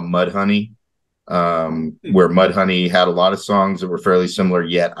female Mudhoney. Where Mudhoney had a lot of songs that were fairly similar,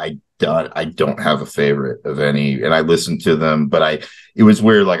 yet I don't have a favorite of any, and I listened to them, but it was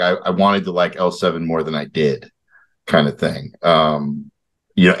weird. Like I wanted to like L7 more than I did, kind of thing. And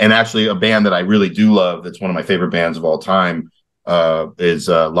actually a band that I really do love, that's one of my favorite bands of all time, is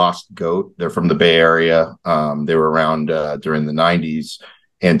Lost Goat. They're from the Bay Area. They were around during the 90s.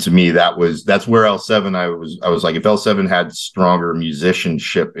 And to me, that's where L7, I was like, if L7 had stronger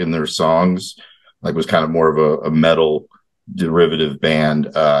musicianship in their songs, like was kind of more of a metal derivative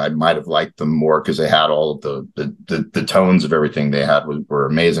band, I might have liked them more because they had all of the tones of everything they had were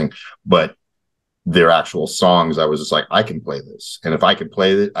amazing. But their actual songs, I was just like, I can play this. And if I could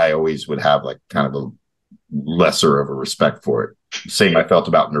play it, I always would have like kind of a lesser of a respect for it. Same I felt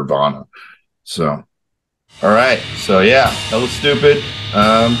about Nirvana. So, all right. So yeah, that was stupid.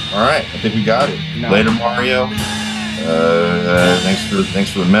 All right. I think we got it. No. Later, Mario.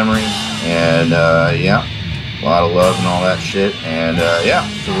 Thanks for the memories. And yeah, a lot of love and all that shit. And yeah,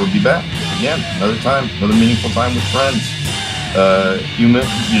 so we'll be back again another time, another meaningful time with friends. Human,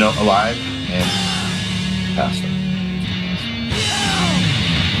 alive and past them.